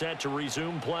we get set to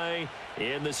resume play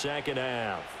in the second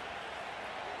half.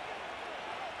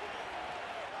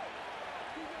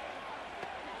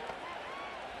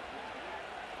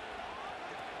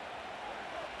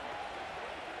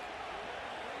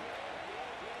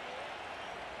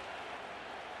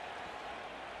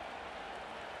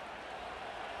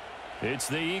 It's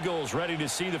the Eagles ready to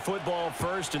see the football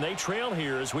first, and they trail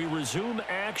here as we resume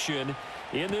action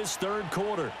in this third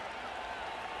quarter.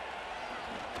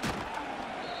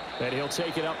 And he'll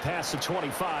take it up past the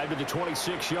 25 to the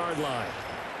 26-yard line.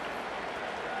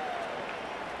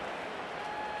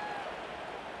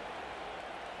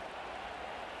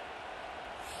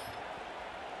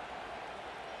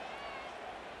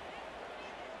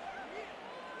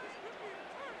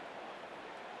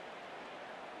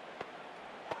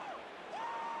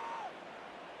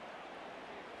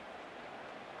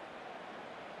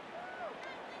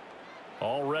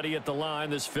 Already at the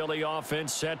line, this Philly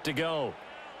offense set to go.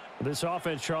 This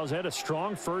offense, Charles, had a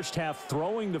strong first half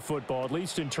throwing the football, at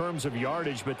least in terms of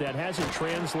yardage, but that hasn't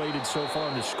translated so far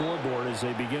on the scoreboard as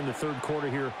they begin the third quarter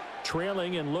here,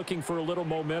 trailing and looking for a little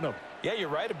momentum. Yeah, you're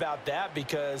right about that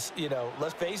because, you know,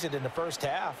 let's face it, in the first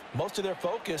half, most of their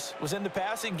focus was in the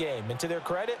passing game, and to their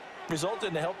credit, resulted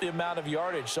in a healthy amount of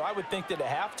yardage. So I would think that at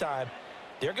halftime,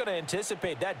 they're going to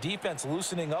anticipate that defense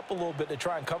loosening up a little bit to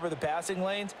try and cover the passing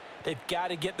lanes. They've got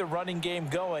to get the running game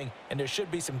going, and there should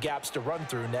be some gaps to run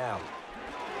through now.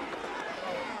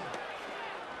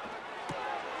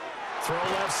 Throw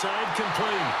left side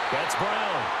complete. That's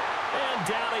Brown. And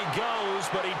down he goes,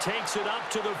 but he takes it up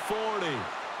to the 40.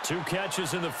 2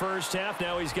 catches in the first half.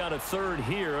 Now he's got a third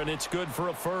here, and it's good for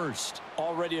a first.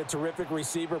 Already a terrific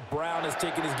receiver, Brown has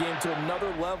taken his game to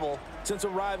another level since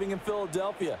arriving in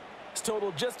Philadelphia. He's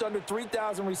totaled just under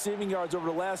 3,000 receiving yards over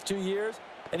the last 2 years,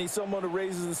 and he's someone who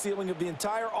raises the ceiling of the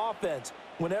entire offense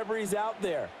whenever he's out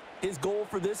there. His goal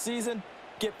for this season,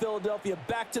 get Philadelphia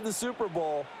back to the Super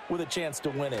Bowl with a chance to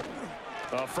win it.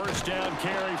 A first down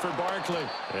carry for Barkley.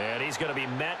 And he's going to be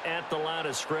met at the line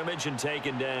of scrimmage and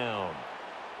taken down.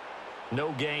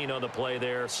 No gain on the play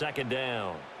there, second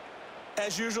down.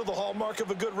 As usual, the hallmark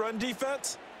of a good run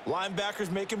defense,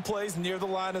 linebackers making plays near the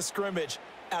line of scrimmage.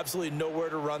 Absolutely nowhere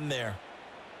to run there.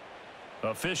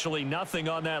 Officially nothing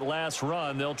on that last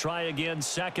run. They'll try again,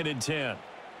 2nd and 10.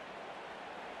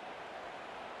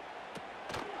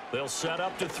 They'll set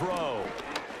up to throw.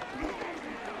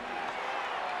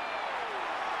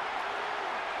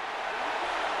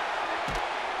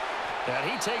 And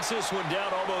he takes this one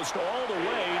down almost all the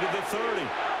way to the 30.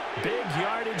 Big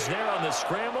yardage there on the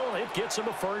scramble. It gets him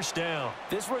a first down.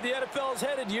 This is where the NFL is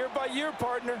headed year by year,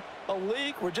 partner. A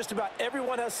league where just about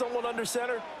everyone has someone under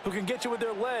center who can get you with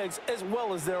their legs as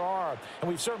well as their arm. And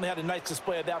we've certainly had a nice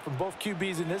display of that from both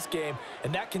QBs in this game.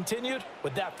 And that continued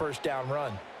with that first down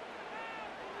run.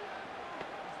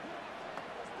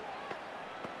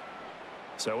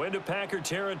 So into Packer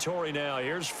territory now.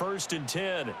 Here's 1st and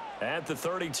 10 at the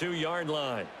 32-yard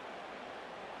line.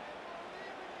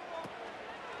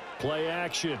 Play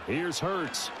action. Here's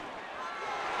Hurts.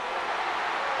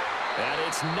 And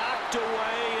it's knocked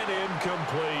away and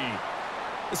incomplete.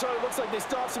 It sort of looks like they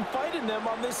still have some fight in them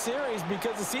on this series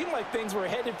because it seemed like things were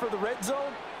headed for the red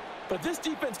zone. But if this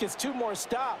defense gets 2 more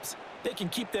stops, they can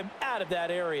keep them out of that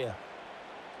area.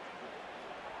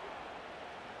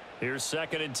 Here's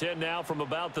 2nd and 10 now from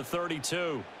about the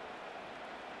 32.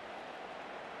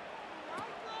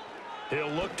 He'll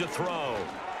look to throw.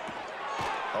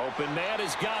 Open man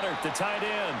is Goddard, the tight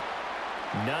end.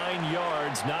 9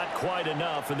 yards, not quite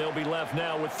enough, and they'll be left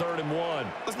now with 3rd and 1.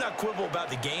 Let's not quibble about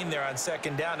the gain there on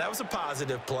 2nd down. That was a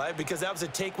positive play because that was a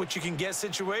take-what-you-can-get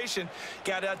situation.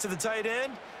 Got out to the tight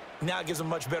end. Now it gives them a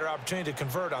much better opportunity to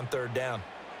convert on 3rd down.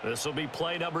 This will be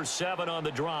play number 7 on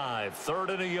the drive.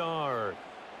 3rd and a yard.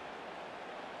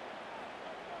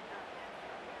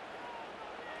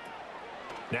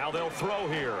 Now they'll throw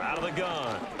here out of the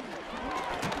gun.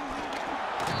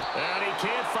 And he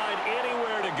can't find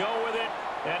anywhere to go with it,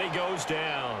 and he goes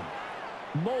down.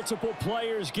 Multiple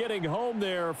players getting home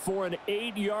there for an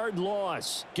 8-yard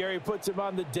loss. Gary puts him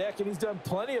on the deck, and he's done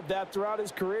plenty of that throughout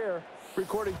his career,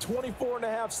 recording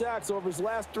 24.5 sacks over his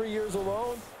last 3 years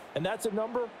alone, and that's a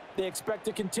number they expect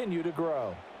to continue to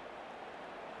grow.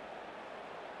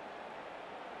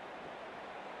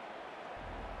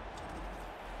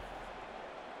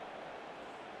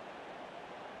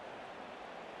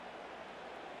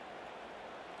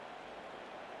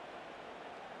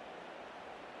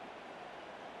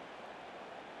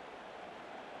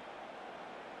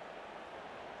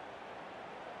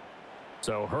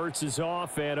 So Hurts is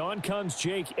off, and on comes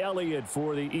Jake Elliott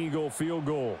for the Eagle field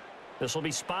goal. This will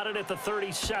be spotted at the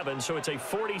 37, so it's a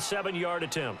 47-yard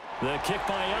attempt. The kick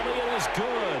by Elliott is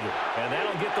good, and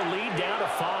that'll get the lead down to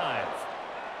 5.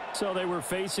 So they were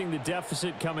facing the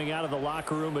deficit coming out of the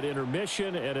locker room at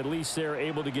intermission, and at least they're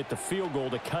able to get the field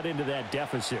goal to cut into that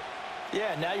deficit.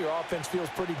 Yeah, now your offense feels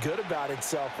pretty good about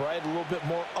itself, right? A little bit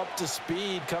more up to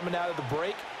speed coming out of the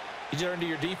break. You turn to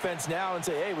your defense now and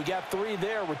say, hey, we got 3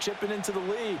 there. We're chipping into the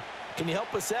lead. Can you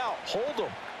help us out? Hold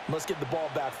them. Let's get the ball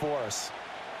back for us.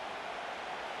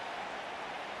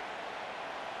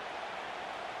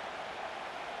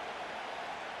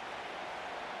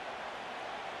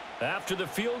 After the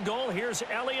field goal, here's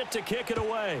Elliott to kick it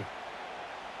away.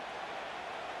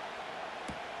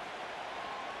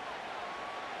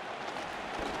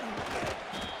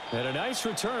 And a nice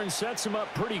return sets him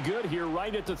up pretty good here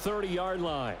right at the 30-yard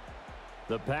line.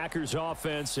 The Packers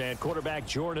offense and quarterback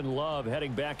Jordan Love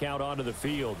heading back out onto the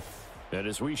field. And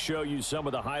as we show you some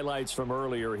of the highlights from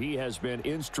earlier, he has been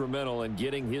instrumental in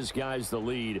getting his guys the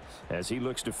lead as he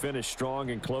looks to finish strong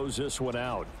and close this one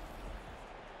out.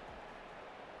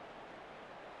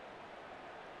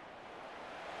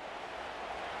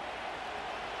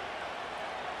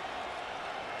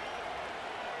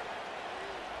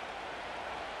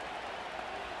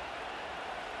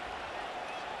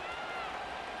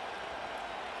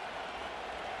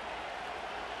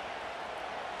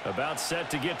 About set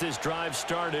to get this drive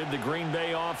started. The Green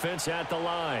Bay offense at the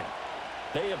line.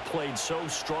 They have played so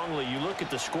strongly. You look at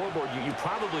the scoreboard, you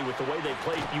probably, with the way they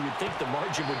played, you would think the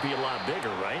margin would be a lot bigger,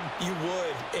 right? You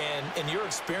would. And in your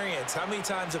experience, how many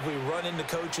times have we run into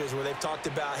coaches where they've talked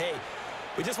about, hey,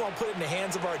 we just want to put it in the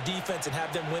hands of our defense and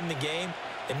have them win the game?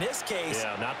 In this case,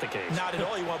 yeah, not the case. Not at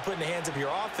all. You want to put it in the hands of your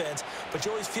offense, but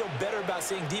you always feel better about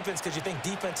seeing defense because you think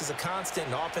defense is a constant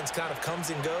and offense kind of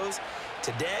comes and goes.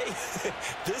 Today,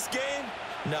 this game,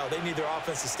 no, they need their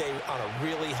offense to stay on a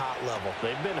really hot level.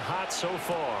 They've been hot so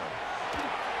far.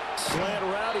 Slant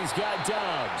route, he's got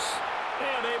Dobbs.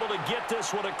 And able to get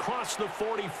this one across the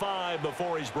 45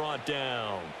 before he's brought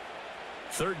down.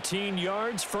 13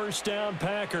 yards, first down,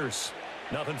 Packers.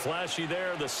 Nothing flashy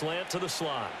there, the slant to the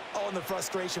slot. Oh, and the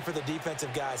frustration for the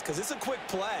defensive guys, because it's a quick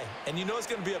play, and you know it's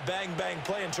going to be a bang-bang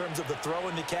play in terms of the throw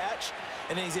and the catch,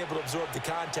 and then he's able to absorb the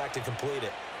contact and complete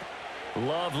it.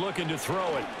 Love looking to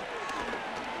throw it.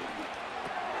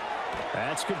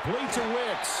 That's complete to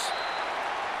Wicks.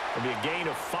 It'll be a gain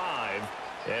of 5,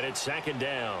 and it's second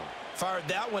down. Fired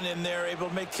that one in there, able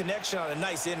to make connection on a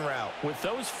nice in route. With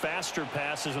those faster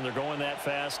passes when they're going that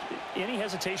fast, any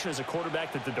hesitation as a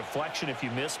quarterback that the deflection, if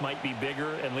you miss, might be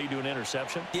bigger and lead to an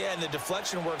interception? Yeah, and the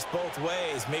deflection works both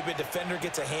ways. Maybe a defender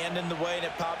gets a hand in the way and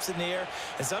it pops in the air,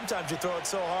 and sometimes you throw it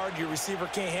so hard your receiver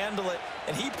can't handle it,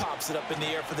 and he pops it up in the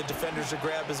air for the defenders to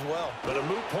grab as well. But a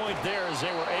moot point there as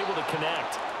they were able to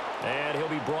connect. And he'll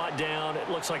be brought down, it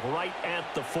looks like right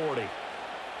at the 40.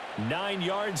 9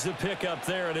 yards to pick up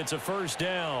there, and it's a first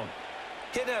down.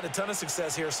 He hadn't had a ton of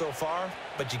success here so far,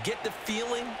 but you get the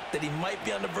feeling that he might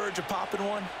be on the verge of popping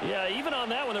one. Yeah, even on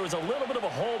that one, there was a little bit of a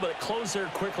hole, but it closed there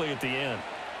quickly at the end.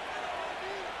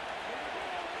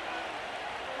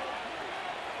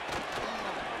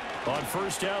 On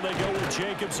first down, they go with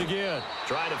Jacobs again.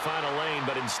 Trying to find a lane,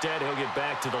 but instead he'll get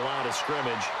back to the line of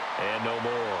scrimmage, and no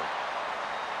more.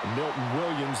 Milton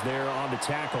Williams there on the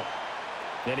tackle.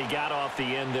 And he got off the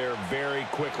end there very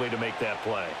quickly to make that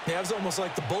play. Yeah, it was almost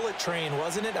like the bullet train,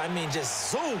 wasn't it? I mean,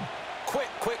 just zoom. Quick,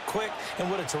 quick, quick. And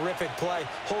what a terrific play,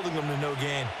 holding them to no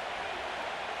gain.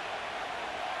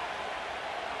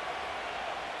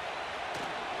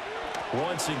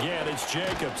 Once again, it's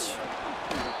Jacobs.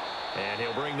 And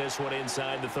he'll bring this one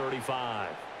inside the 35.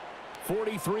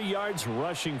 43 yards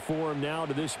rushing for him now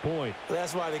to this point. Well,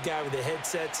 that's why the guy with the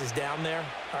headsets is down there.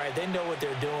 All right, they know what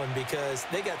they're doing because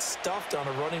they got stuffed on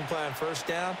a running play on first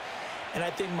down. And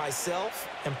I think myself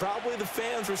and probably the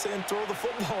fans were saying throw the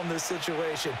football in this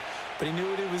situation. But he knew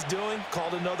what he was doing,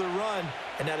 called another run,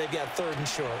 and now they've got 3rd and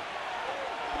short.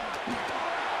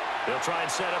 They'll try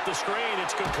and set up the screen.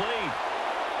 It's complete.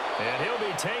 And he'll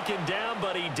be taken down,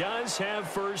 but he does have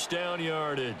first down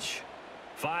yardage.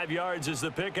 5 yards is the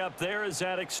pickup there as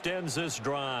that extends this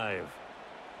drive.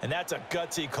 And that's a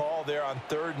gutsy call there on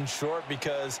 3rd and short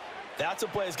because that's a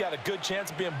play that's got a good chance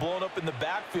of being blown up in the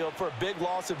backfield for a big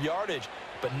loss of yardage.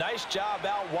 But nice job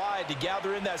out wide to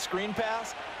gather in that screen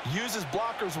pass, use his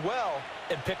blockers well,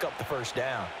 and pick up the first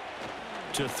down.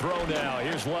 To throw now,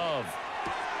 here's Love.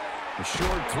 A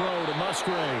short throw to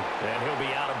Musgrave. And he'll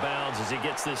be out of bounds as he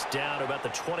gets this down to about the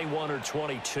 21 or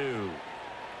 22.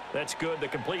 That's good. The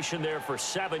completion there for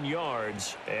 7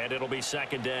 yards, and it'll be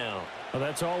second down. Well,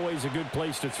 that's always a good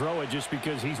place to throw it just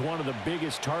because he's one of the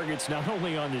biggest targets not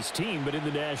only on this team but in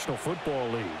the National Football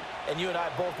League. And you and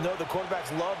I both know the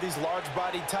quarterbacks love these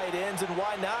large-body tight ends, and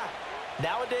why not?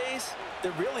 Nowadays,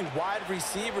 they're really wide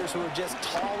receivers who are just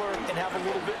taller and have a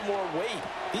little bit more weight.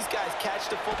 These guys catch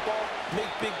the football, make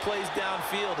big plays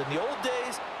downfield. In the old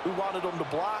days, we wanted them to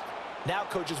block. Now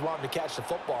coaches want them to catch the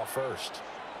football first.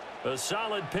 A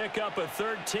solid pickup of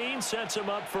 13 sets him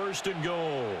up first and goal.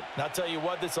 And I'll tell you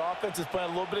what, this offense is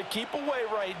playing a little bit of keep away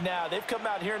right now. They've come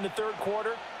out here in the third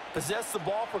quarter, possessed the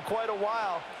ball for quite a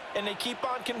while, and they keep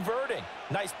on converting.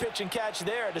 Nice pitch and catch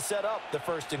there to set up the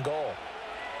first and goal.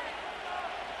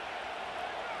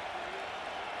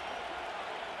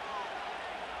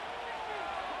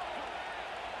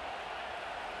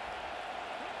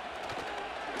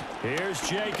 Here's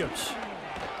Jacobs.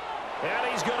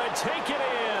 And he's going to take it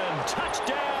in.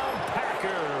 Touchdown,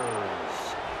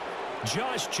 Packers.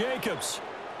 Josh Jacobs,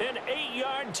 an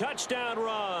 8-yard touchdown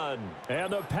run.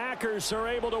 And the Packers are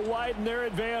able to widen their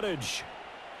advantage.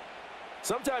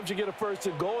 Sometimes you get a first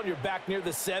and goal and you're back near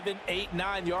the 7, 8,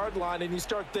 9-yard line, and you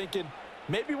start thinking,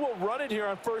 maybe we'll run it here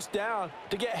on first down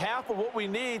to get half of what we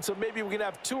need, so maybe we can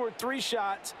have 2 or 3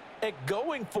 shots at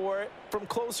going for it from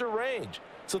closer range.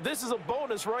 So this is a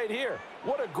bonus right here.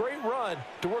 What a great run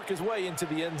to work his way into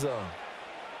the end zone.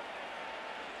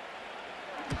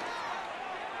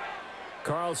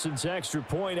 Carlson's extra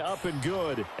point up and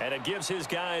good. And it gives his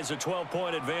guys a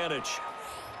 12-point advantage.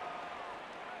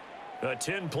 A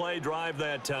 10-play drive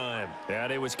that time.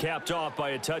 And it was capped off by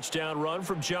a touchdown run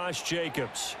from Josh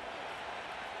Jacobs.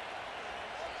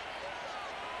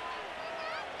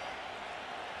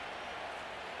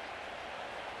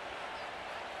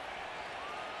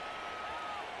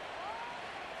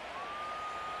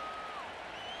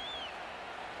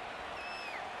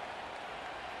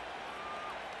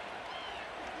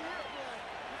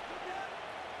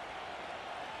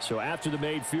 So after the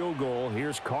made field goal,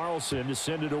 here's Carlson to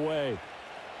send it away.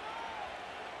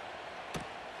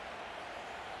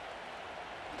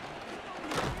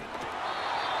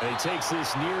 And he takes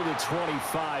this near the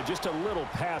 25. Just a little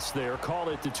pass there. Call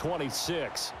it the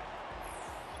 26.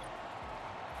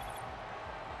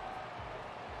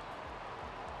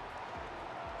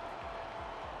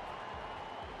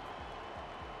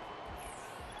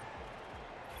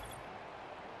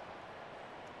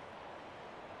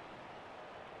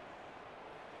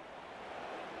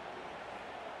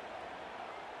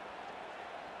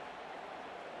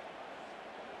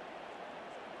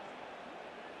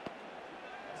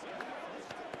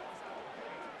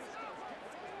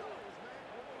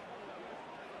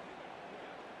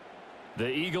 The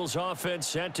Eagles offense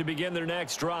set to begin their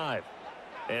next drive.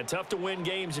 And tough to win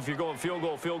games if you're going field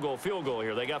goal, field goal, field goal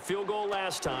here. They got field goal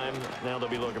last time. Now they'll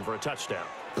be looking for a touchdown.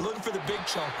 They're looking for the big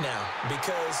chunk now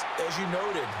because, as you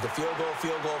noted, the field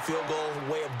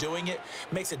goal way of doing it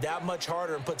makes it that much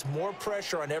harder and puts more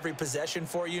pressure on every possession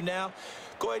for you now.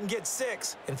 Go ahead and get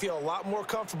 6 and feel a lot more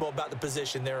comfortable about the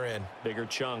position they're in. Bigger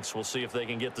chunks. We'll see if they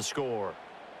can get the score.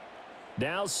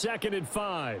 Now 2nd and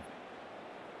 5.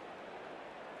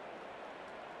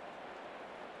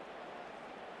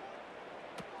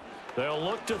 They'll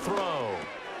look to throw.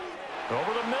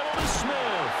 Over the middle to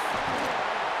Smith.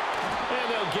 And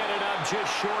they'll get it up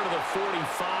just short of the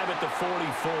 45 at the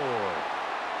 44.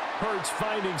 Hurts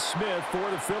finding Smith for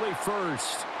the Philly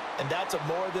first. And that's a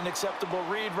more than acceptable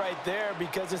read right there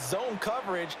because it's zone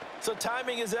coverage, so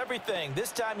timing is everything.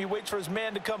 This time he waits for his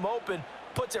man to come open,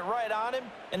 puts it right on him,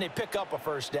 and they pick up a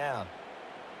first down.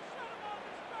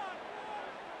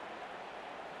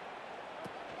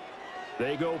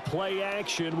 They go play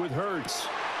action with Hurts.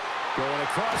 Going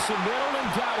across the middle,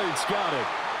 and Goddard's got it.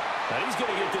 And he's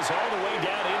going to get this all the way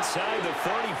down inside the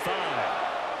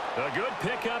 35. A good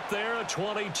pickup there, a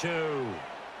 22.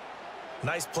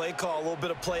 Nice play call, a little bit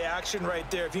of play action right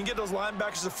there. If you can get those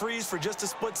linebackers to freeze for just a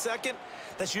split second,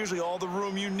 that's usually all the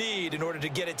room you need in order to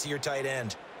get it to your tight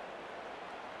end.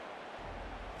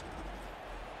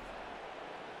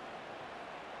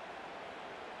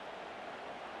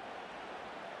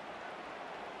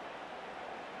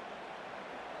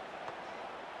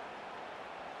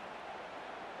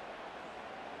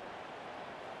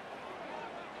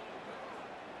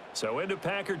 So into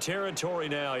Packer territory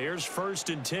now. Here's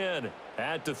 1st and 10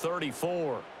 at the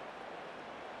 34.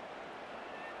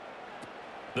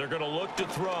 They're going to look to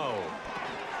throw.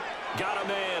 Got a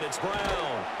man. It's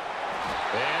Brown.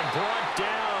 And brought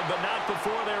down, but not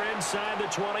before they're inside the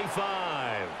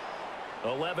 25.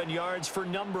 11 yards for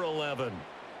number 11.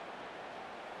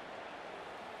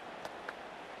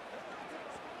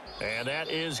 And that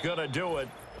is going to do it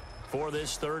for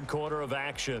this third quarter of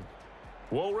action.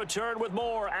 We'll return with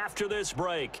more after this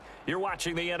break. You're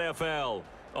watching the NFL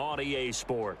on EA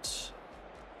Sports.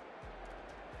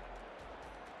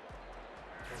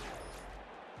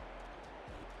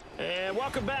 And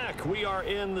welcome back. We are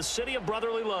in the city of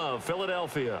brotherly love,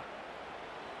 Philadelphia.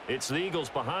 It's the Eagles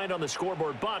behind on the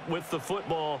scoreboard, but with the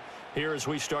football here as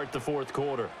we start the fourth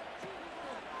quarter.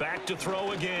 Back to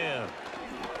throw again.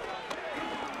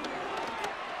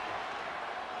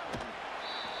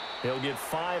 He'll get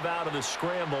 5 out of the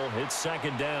scramble. It's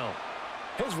second down.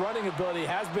 His running ability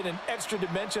has been an extra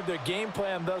dimension of their game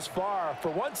plan thus far. For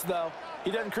once, though, he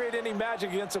doesn't create any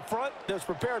magic against the front that's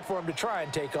prepared for him to try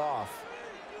and take off.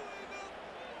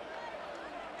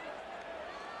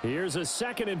 Here's a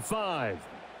 2nd and 5.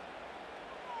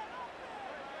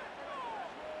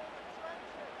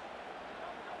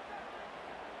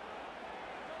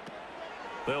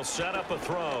 They'll set up a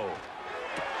throw.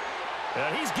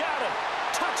 And he's got it.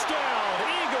 Touchdown,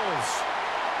 Eagles.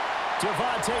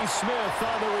 Devontae Smith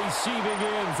on the receiving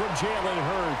end from Jalen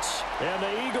Hurts. And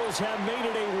the Eagles have made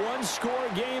it a one-score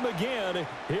game again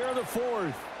here in the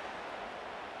 4th.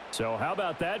 So how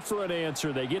about that for an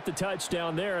answer? They get the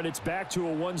touchdown there, and it's back to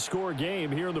a one-score game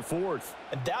here in the 4th.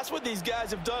 And that's what these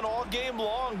guys have done all game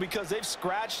long, because they've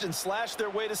scratched and slashed their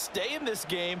way to stay in this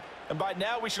game. And by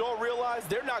now, we should all realize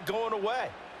they're not going away.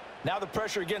 Now the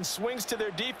pressure again swings to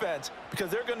their defense, because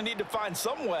they're going to need to find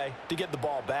some way to get the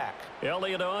ball back.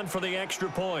 Elliott on for the extra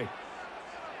point.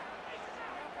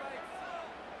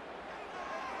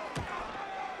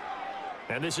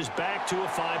 And this is back to a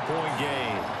 5-point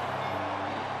game.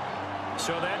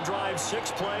 So that drives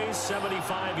 6 plays,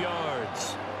 75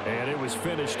 yards. And it was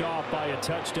finished off by a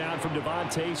touchdown from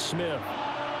Devontae Smith.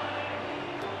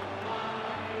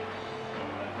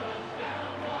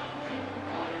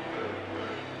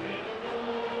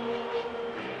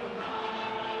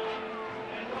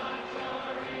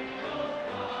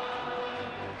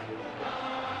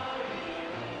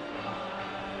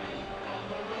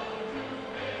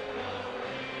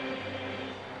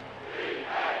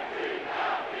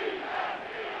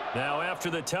 Now after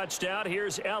the touchdown,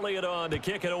 here's Elliott on to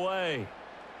kick it away.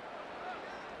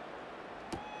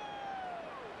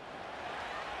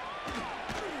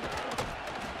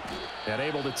 And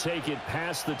able to take it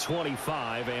past the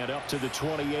 25 and up to the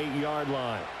 28-yard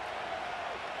line.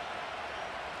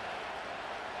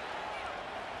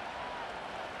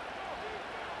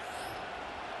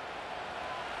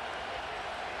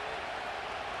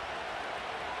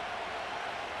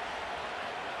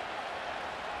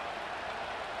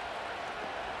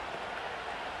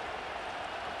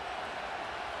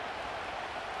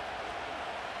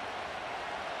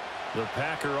 The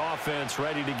Packer offense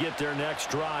ready to get their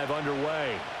next drive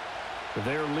underway.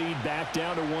 Their lead back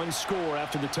down to 1 score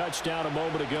after the touchdown a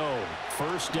moment ago.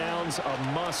 First down's a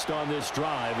must on this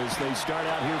drive as they start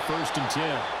out here 1st and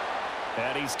 10.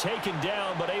 And he's taken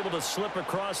down but able to slip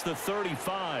across the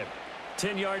 35.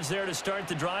 10 yards there to start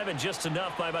the drive, and just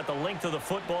enough by about the length of the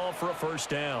football for a first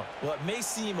down. Well, it may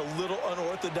seem a little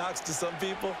unorthodox to some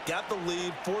people. Got the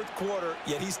lead, 4th quarter,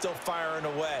 yet he's still firing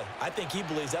away. I think he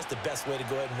believes that's the best way to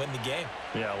go ahead and win the game.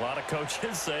 Yeah, a lot of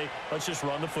coaches say, let's just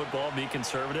run the football, be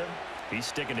conservative. He's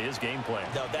sticking to his game plan.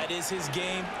 No, that is his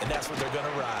game, and that's what they're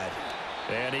going to ride.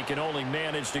 And he can only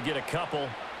manage to get a couple.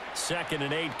 2nd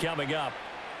and 8 coming up.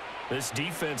 This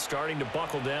defense starting to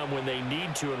buckle down when they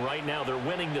need to, and right now they're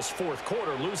winning this 4th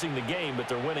quarter, losing the game, but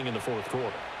they're winning in the 4th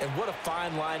quarter. And what a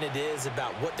fine line it is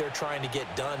about what they're trying to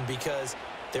get done, because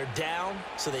they're down,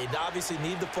 so they obviously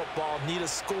need the football, need a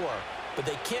score, but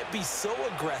they can't be so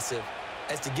aggressive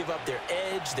as to give up their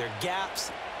edge, their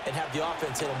gaps, and have the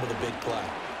offense hit them with a big play.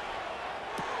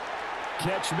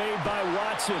 Catch made by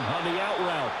Watson on the out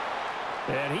route.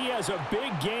 And he has a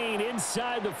big gain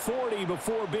inside the 40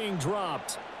 before being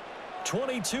dropped.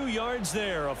 22 yards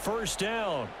there, a first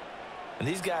down. And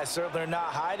these guys certainly are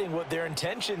not hiding what their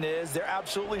intention is. They're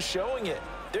absolutely showing it.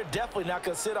 They're definitely not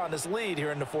going to sit on this lead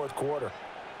here in the 4th quarter.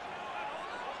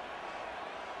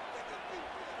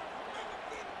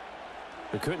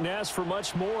 They couldn't ask for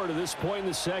much more to this point in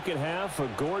the second half. A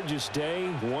gorgeous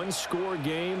day, 1-score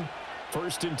game.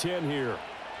 1st and 10 here.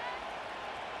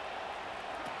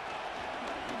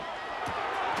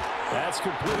 That's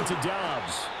complete to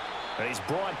Dobbs. And he's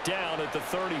brought down at the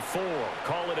 34.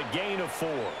 Call it a gain of 4.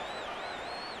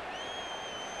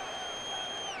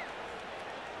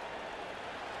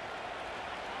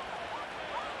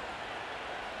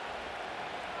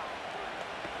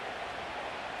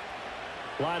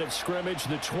 Line of scrimmage,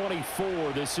 the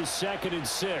 24. This is 2nd and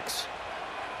 6.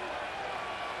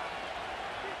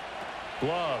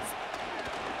 Love.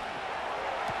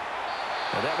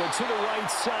 And that went to the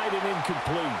right side and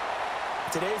incomplete.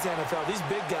 Today's NFL, these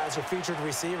big guys are featured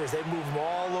receivers. They move them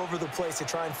all over the place to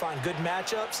try and find good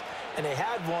matchups, and they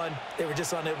had one. They were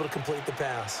just unable to complete the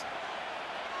pass.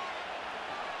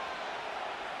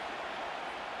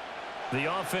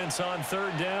 The offense on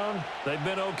 3rd down, they've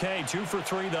been okay. 2 for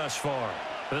 3 thus far.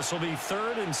 This will be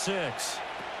 3rd and 6.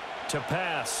 To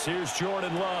pass, here's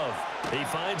Jordan Love. He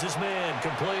finds his man,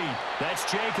 complete. That's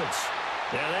Jacobs.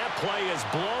 And that play is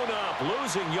blown up,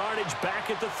 losing yardage back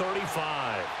at the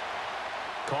 35.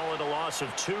 Call it a loss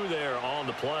of 2 there on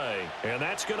the play. And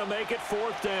that's going to make it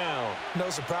 4th down. No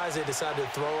surprise they decided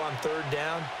to throw on 3rd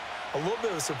down. A little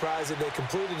bit of a surprise that they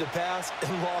completed the pass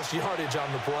and lost yardage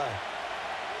on the play.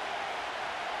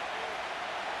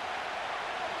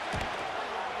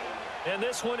 And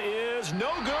this one is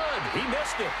no good. He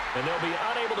missed it. And they'll be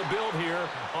unable to build here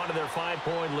onto their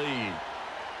 5-point lead.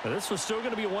 Now, this was still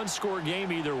going to be a 1-score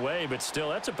game either way, but still,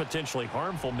 that's a potentially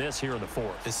harmful miss here in the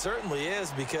 4th. It certainly is,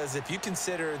 because if you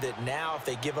consider that now if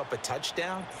they give up a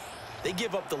touchdown, they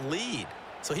give up the lead.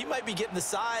 So he might be getting the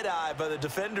side eye by the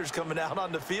defenders coming out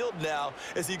on the field now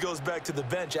as he goes back to the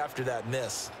bench after that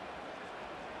miss.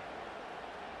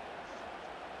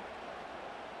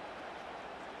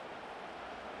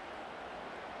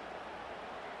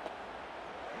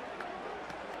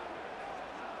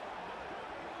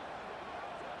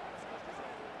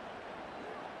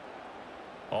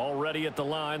 Already at the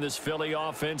line, this Philly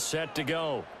offense set to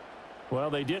go. Well,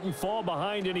 they didn't fall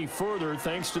behind any further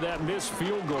thanks to that missed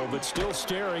field goal, but still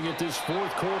staring at this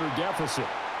 4th quarter deficit.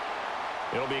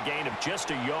 It'll be a gain of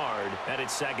just a yard, and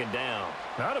it's 2nd down.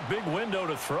 Not a big window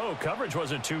to throw. Coverage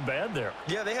wasn't too bad there.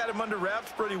 Yeah, they had him under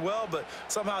wraps pretty well, but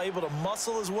somehow able to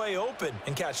muscle his way open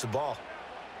and catch the ball.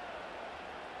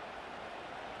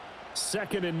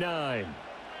 2nd and 9.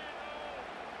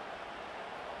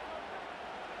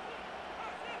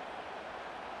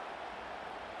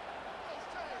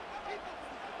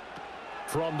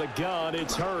 From the gun,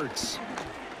 it's Hurts.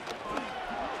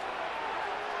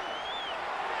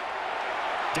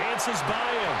 Dances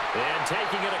by him and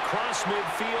taking it across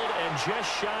midfield and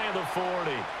just shy of the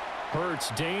 40.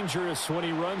 Hurts dangerous when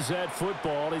he runs that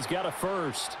football. He's got a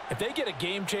first. If they get a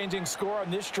game-changing score on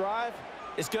this drive,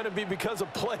 it's going to be because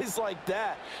of plays like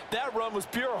that. That run was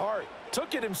pure heart.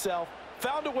 Took it himself,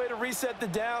 found a way to reset the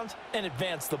downs, and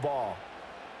advance the ball.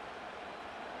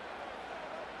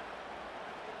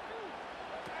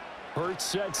 Hurts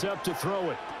sets up to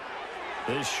throw it.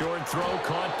 This short throw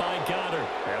caught by Goddard.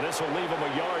 And this will leave him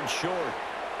a yard short.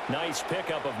 Nice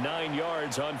pickup of 9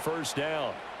 yards on 1st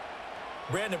down.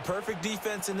 Brandon, perfect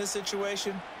defense in this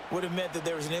situation would have meant that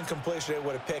there was an incompletion that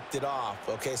would have picked it off.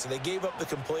 Okay, so they gave up the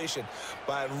completion.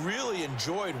 But I really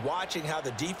enjoyed watching how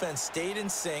the defense stayed in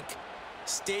sync,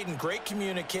 stayed in great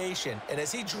communication. And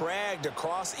as he dragged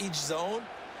across each zone,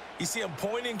 you see him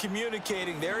pointing,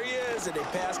 communicating. There he is, and they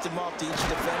passed him off to each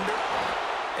defender.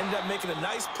 Ended up making a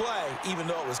nice play, even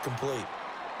though it was complete.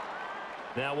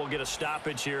 Now we'll get a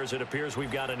stoppage here as it appears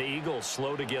we've got an Eagle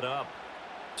slow to get up.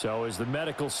 So as the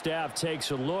medical staff takes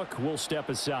a look, we'll step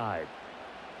aside.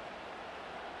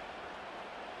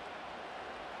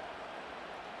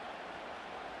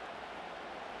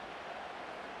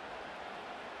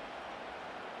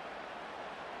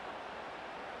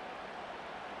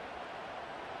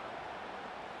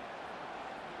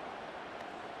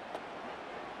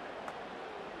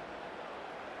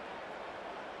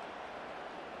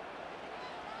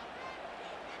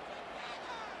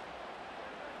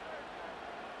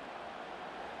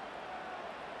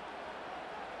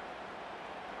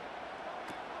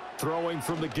 Throwing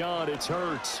from the gun, it's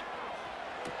Hurts.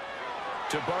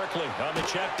 To Barkley on the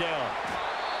check down.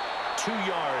 2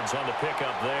 yards on the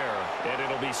pickup there, and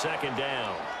it'll be 2nd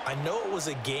down. I know it was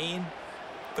a gain,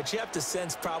 but you have to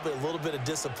sense probably a little bit of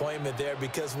disappointment there,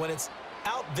 because when it's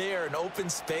out there in open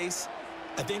space,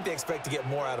 I think they expect to get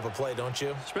more out of a play, don't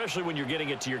you? Especially when you're getting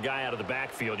it to your guy out of the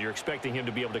backfield. You're expecting him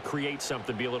to be able to create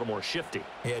something, be a little more shifty.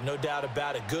 Yeah, no doubt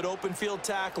about it. Good open field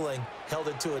tackling held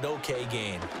it to an okay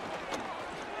gain.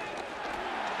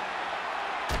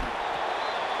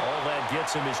 All that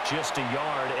gets him is just a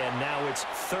yard, and now it's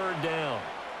 3rd down.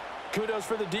 Kudos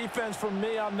for the defense from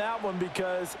me on that one,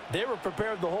 because they were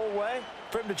prepared the whole way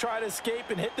for him to try to escape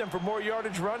and hit them for more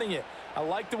yardage running it. I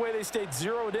like the way they stayed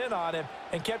zeroed in on him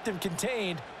and kept him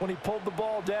contained when he pulled the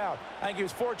ball down. I think he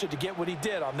was fortunate to get what he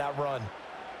did on that run.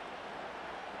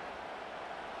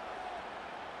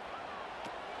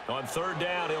 On 3rd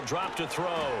down, he'll drop to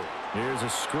throw. Here's a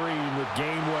screen with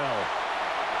Gainwell.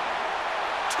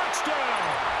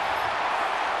 Touchdown!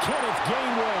 Kenneth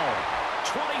Gainwell.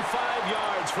 25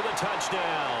 yards for the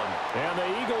touchdown. And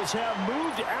the Eagles have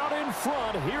moved out in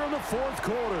front here in the 4th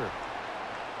quarter.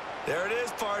 There it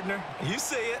is, partner. You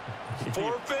see it.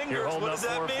 4 fingers. You're holding what up does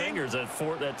that 4 mean? fingers.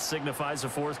 That signifies the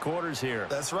 4th quarter's here.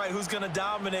 That's right. Who's going to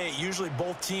dominate? Usually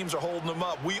both teams are holding them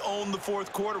up. We own the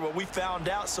 4th quarter, what we found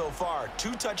out so far.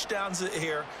 2 touchdowns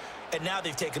here, and now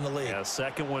they've taken the lead. Yeah,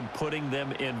 2nd one putting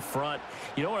them in front.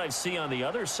 You know what I see on the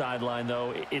other sideline,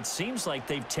 though? It seems like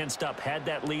they've tensed up. Had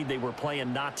that lead, they were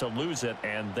playing not to lose it,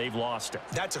 and they've lost it.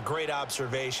 That's a great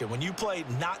observation. When you play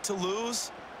not to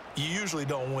lose, you usually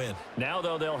don't win. Now,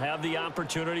 though, they'll have the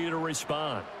opportunity to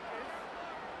respond.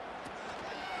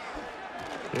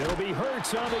 It'll be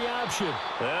Hurts on the option.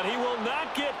 And he will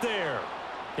not get there.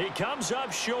 He comes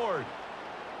up short.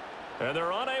 And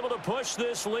they're unable to push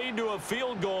this lead to a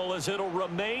field goal as it'll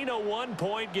remain a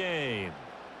one-point game.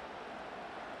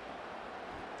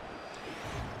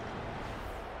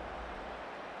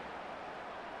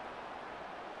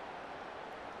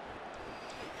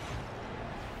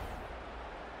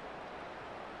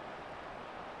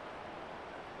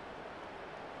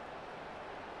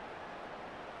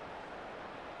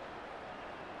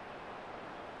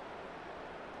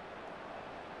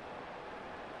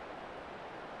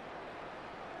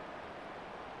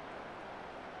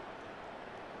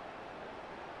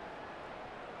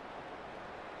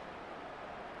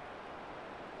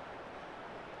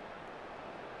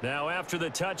 Now after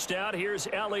the touchdown, here's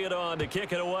Elliott on to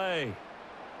kick it away.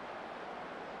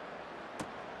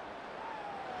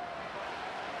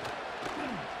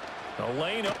 A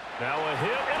lane up. Now a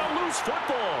hit and a loose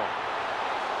football.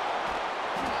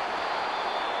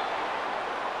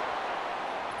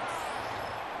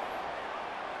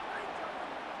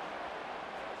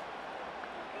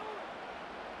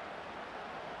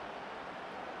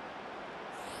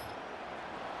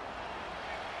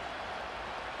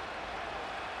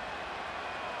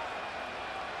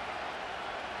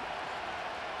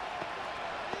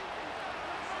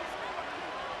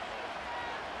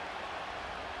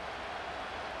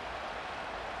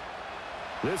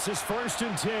 This is 1st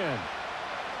and 10.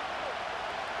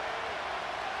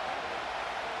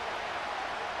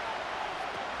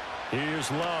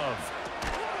 Here's Love.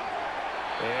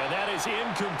 And that is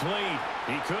incomplete.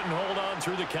 He couldn't hold on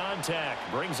through the contact.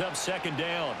 Brings up 2nd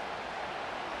down.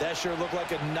 That sure looked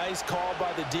like a nice call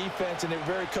by the defense, and they're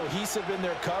very cohesive in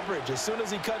their coverage. As soon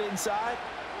as he cut inside,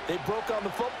 they broke on the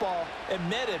football and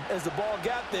met him as the ball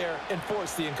got there and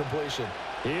forced the incompletion.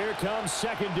 Here comes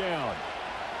 2nd down.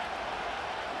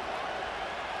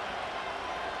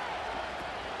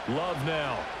 Love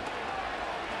now.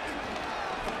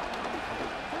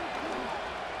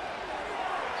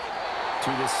 To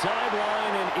the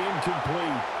sideline and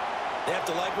incomplete. They have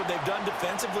to like what they've done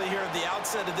defensively here at the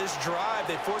outset of this drive.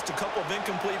 They forced a couple of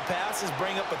incomplete passes,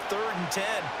 bring up a 3rd and 10.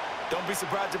 Don't be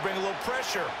surprised to bring a little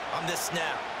pressure on this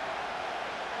snap.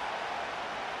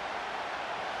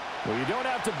 Well, you don't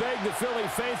have to beg the Philly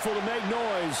faithful to make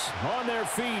noise. On their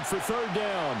feet for 3rd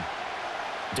down.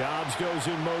 Dobbs goes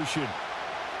in motion.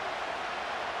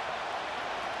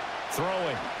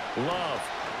 Throwing. Love.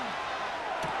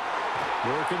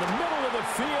 Work in the middle of the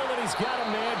field, and he's got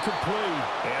a man complete.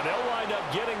 And they'll wind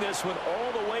up getting this one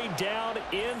all the way down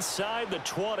inside the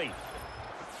 20.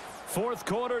 4th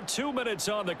quarter, 2 minutes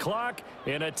on the clock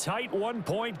in a tight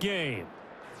 1-point game.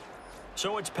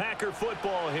 So it's Packer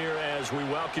football here as we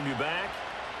welcome you back.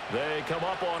 They come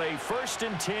up on a 1st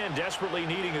and 10, desperately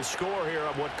needing a score here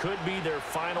on what could be their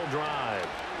final drive.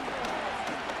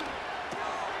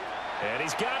 And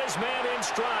he's got his man in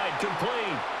stride,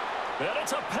 complete. And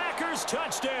it's a Packers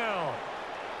touchdown.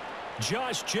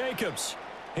 Josh Jacobs.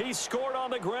 He scored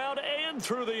on the ground and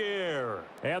through the air.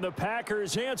 And the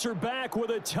Packers answer back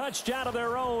with a touchdown of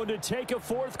their own to take a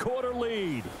 4th quarter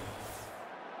lead.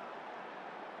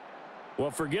 Well,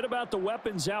 forget about the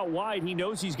weapons out wide. He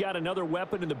knows he's got another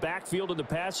weapon in the backfield in the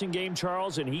passing game,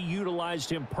 Charles, and he utilized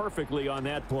him perfectly on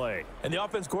that play. And the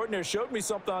offense coordinator showed me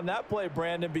something on that play,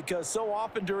 Brandon, because so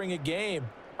often during a game,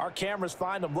 our cameras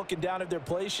find them looking down at their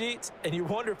play sheets, and you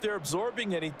wonder if they're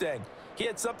absorbing anything. He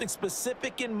had something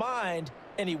specific in mind,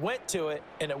 and he went to it,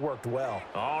 and it worked well.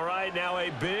 All right, now a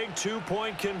big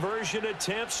 2-point conversion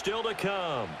attempt still to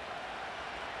come.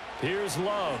 Here's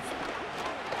Love.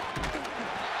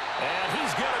 And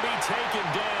he's going to be taken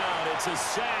down. It's a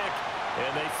sack,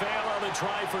 and they fail on the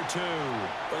try for 2.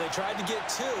 Well, they tried to get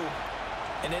 2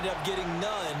 and ended up getting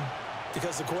none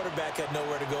because the quarterback had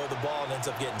nowhere to go with the ball and ends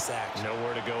up getting sacked.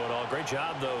 Nowhere to go at all. Great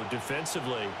job, though,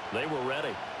 defensively. They were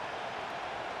ready.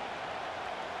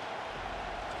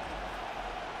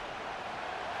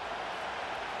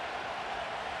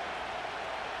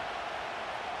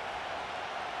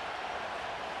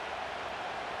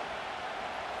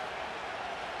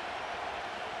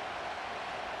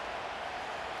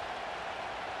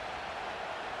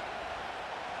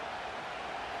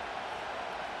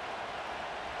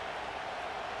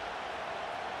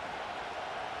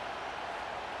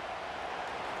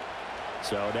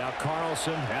 So now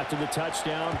Carlson, after the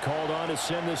touchdown, called on to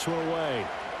send this one away.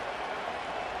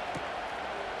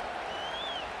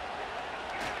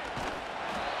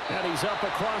 And he's up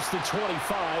across the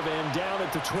 25 and down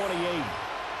at the 28.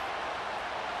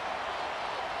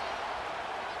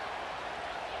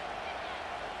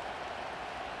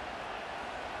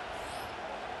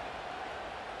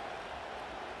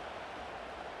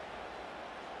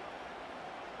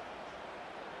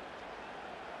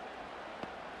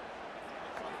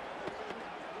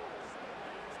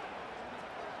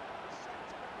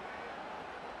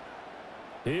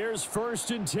 Here's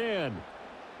 1st and 10.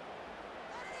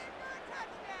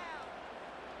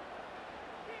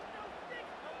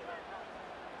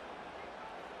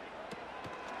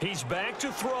 He's back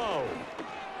to throw.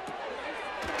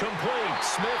 Complete.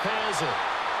 Smith has it.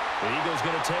 The Eagles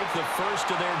going to take the first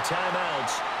of their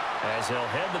timeouts as they'll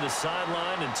head to the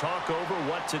sideline and talk over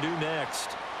what to do next.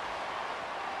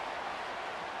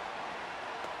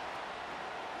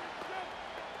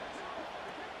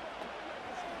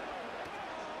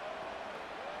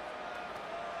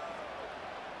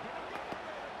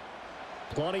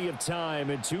 Plenty of time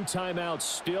and 2 timeouts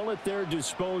still at their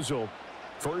disposal.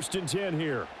 1st and 10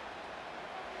 here.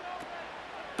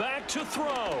 Back to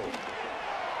throw.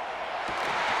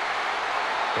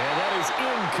 And that is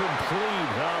incomplete.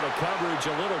 The coverage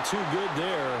a little too good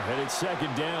there, and it's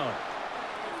 2nd down.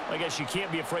 I guess you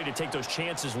can't be afraid to take those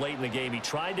chances late in the game. He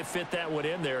tried to fit that one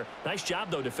in there. Nice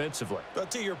job, though, defensively. But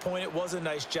to your point, it was a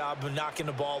nice job of knocking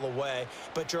the ball away.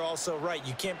 But you're also right.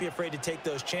 You can't be afraid to take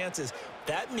those chances.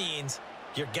 That means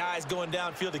your guys going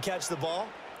downfield to catch the ball,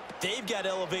 they've got to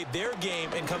elevate their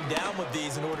game and come down with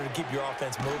these in order to keep your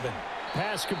offense moving.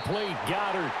 Pass complete.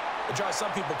 Goddard. It drives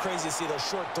some people crazy to see those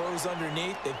short throws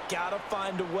underneath. They've got to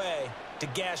find a way to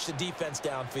gash the defense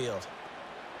downfield.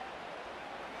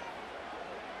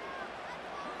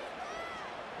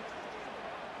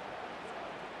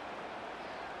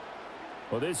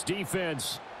 Well, this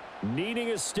defense needing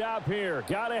a stop here.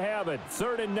 Got to have it.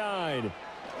 3rd and 9.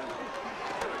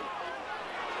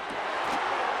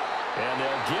 And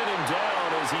they'll get him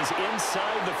down as he's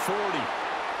inside the 40.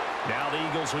 Now the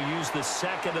Eagles will use the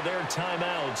 2nd of their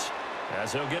timeouts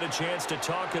as they'll get a chance to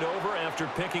talk it over after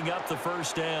picking up the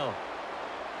 1st down.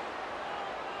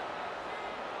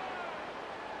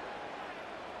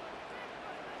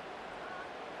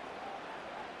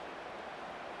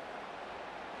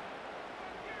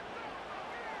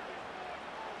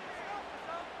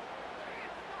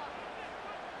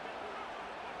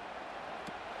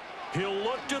 He'll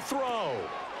look to throw.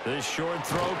 This short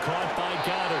throw caught by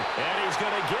Goddard. And he's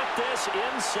going to get this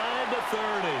inside the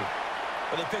 30.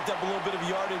 Well, they picked up a little bit of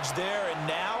yardage there, and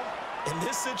now, in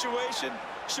this situation,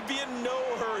 should be in no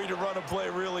hurry to run a play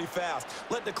really fast.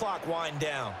 Let the clock wind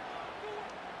down.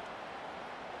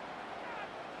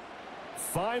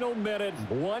 Final minute.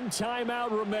 1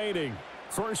 timeout remaining.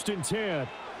 1st and 10.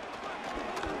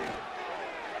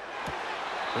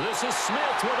 This is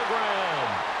Smith with the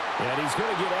ground. And he's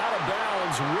going to get out of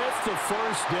bounds with the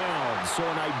 1st down. So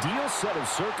an ideal set of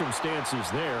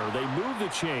circumstances there. They move the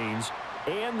chains,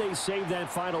 and they save that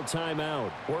final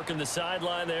timeout. Working the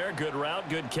sideline there. Good route,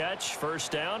 good catch. 1st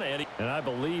down. And I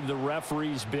believe the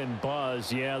referee's been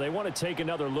buzzed. Yeah, they want to take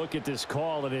another look at this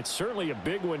call, and it's certainly a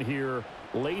big one here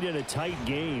late in a tight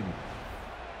game.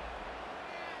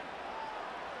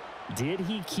 Did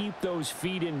he keep those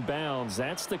feet in bounds?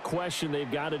 That's the question they've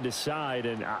got to decide.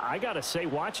 And I got to say,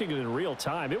 watching it in real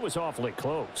time, it was awfully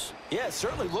close. Yeah, it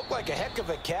certainly looked like a heck of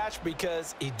a catch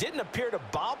because he didn't appear to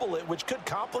bobble it, which could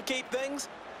complicate things.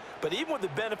 But even with the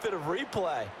benefit of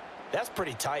replay, that's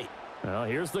pretty tight. Well,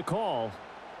 here's the call.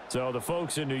 So the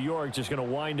folks in New York just going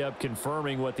to wind up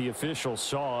confirming what the official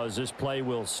saw as this play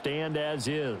will stand as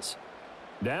is.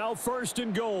 Now 1st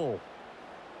and goal.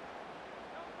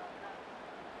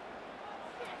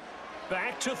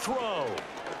 Back to throw.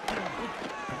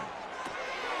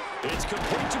 It's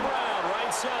complete to Brown,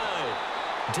 right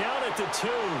side. Down at the 2.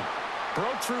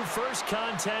 Broke through first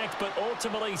contact, but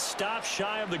ultimately stopped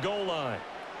shy of the goal line.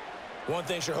 One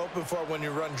thing you're hoping for when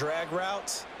you run drag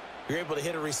routes, you're able to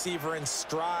hit a receiver in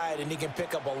stride, and he can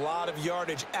pick up a lot of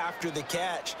yardage after the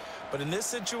catch. But in this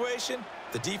situation,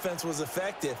 the defense was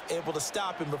effective, able to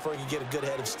stop him before he could get a good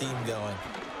head of steam going.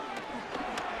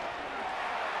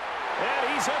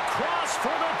 And he's across for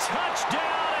the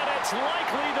touchdown, and it's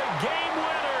likely the game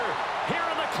winner here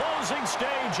in the closing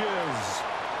stages.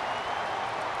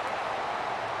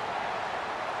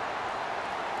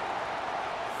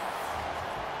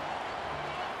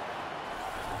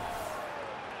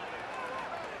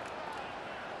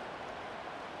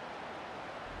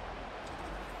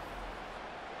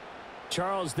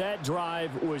 Charles, that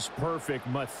drive was perfect,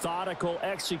 methodical,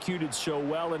 executed so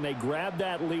well, and they grabbed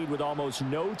that lead with almost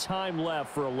no time left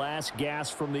for a last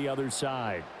gasp from the other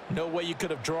side. No way you could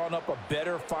have drawn up a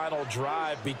better final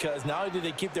drive because not only did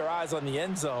they keep their eyes on the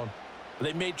end zone, but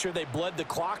they made sure they bled the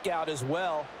clock out as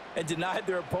well and denied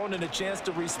their opponent a chance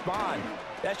to respond.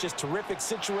 That's just terrific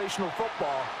situational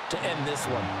football to end this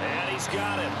one. And he's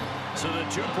got it. So the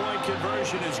two-point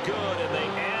conversion is good, and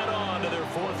they add on to their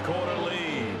fourth quarter lead.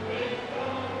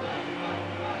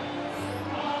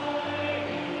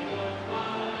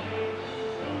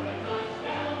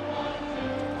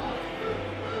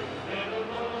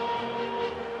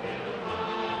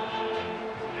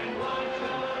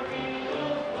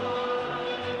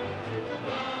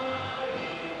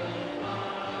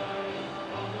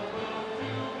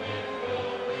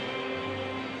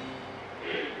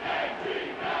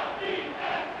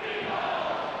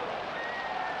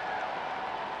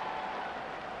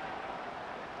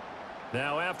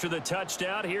 Now after the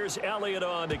touchdown, here's Elliott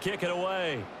on to kick it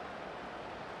away.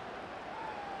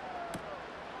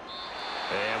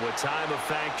 And with time a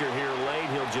factor here late,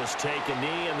 he'll just take a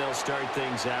knee, and they'll start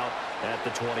things out at the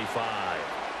 25.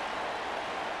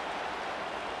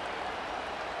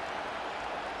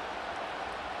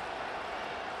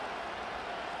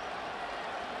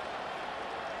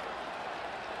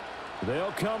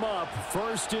 They'll come up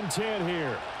 1st and 10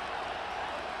 here.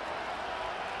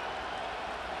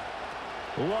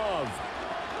 Love.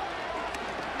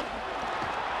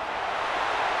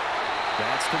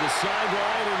 That's to the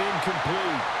sideline and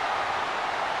incomplete.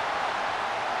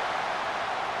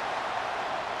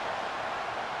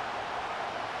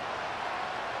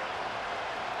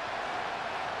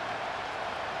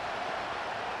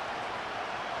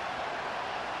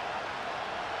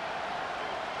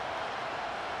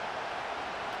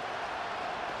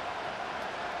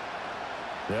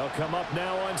 They'll come up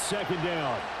now on 2nd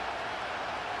down.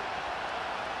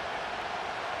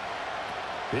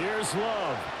 Here's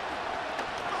Love.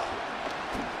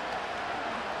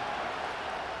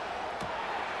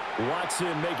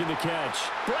 Watson making the catch.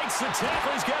 Breaks the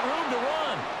tackle. He's got room to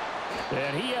run.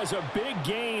 And he has a big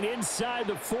gain inside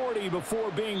the 40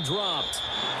 before being dropped.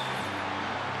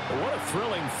 What a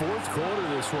thrilling 4th quarter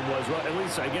this one was. Well, at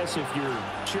least I guess if you're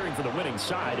cheering for the winning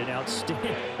side, an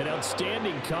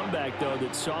outstanding comeback, though,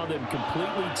 that saw them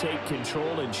completely take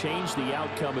control and change the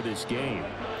outcome of this game.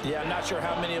 Yeah, I'm not sure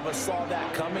how many of us saw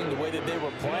that coming, the way that they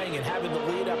were playing and having the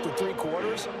lead after 3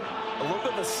 quarters. A little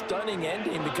bit of a stunning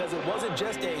ending because it wasn't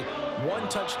just a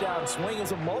 1-touchdown swing. It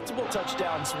was a multiple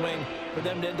touchdown swing for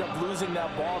them to end up losing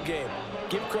that ball game.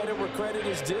 Give credit where credit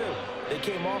is due. They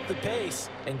came off the pace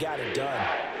and got it done.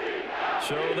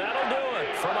 So that'll do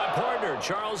it for my partner,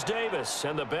 Charles Davis,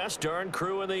 and the best darn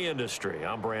crew in the industry.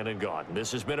 I'm Brandon Gaudin.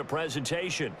 This has been a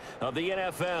presentation of the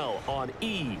NFL on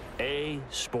EA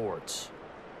Sports.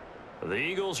 The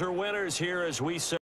Eagles are winners here as we say.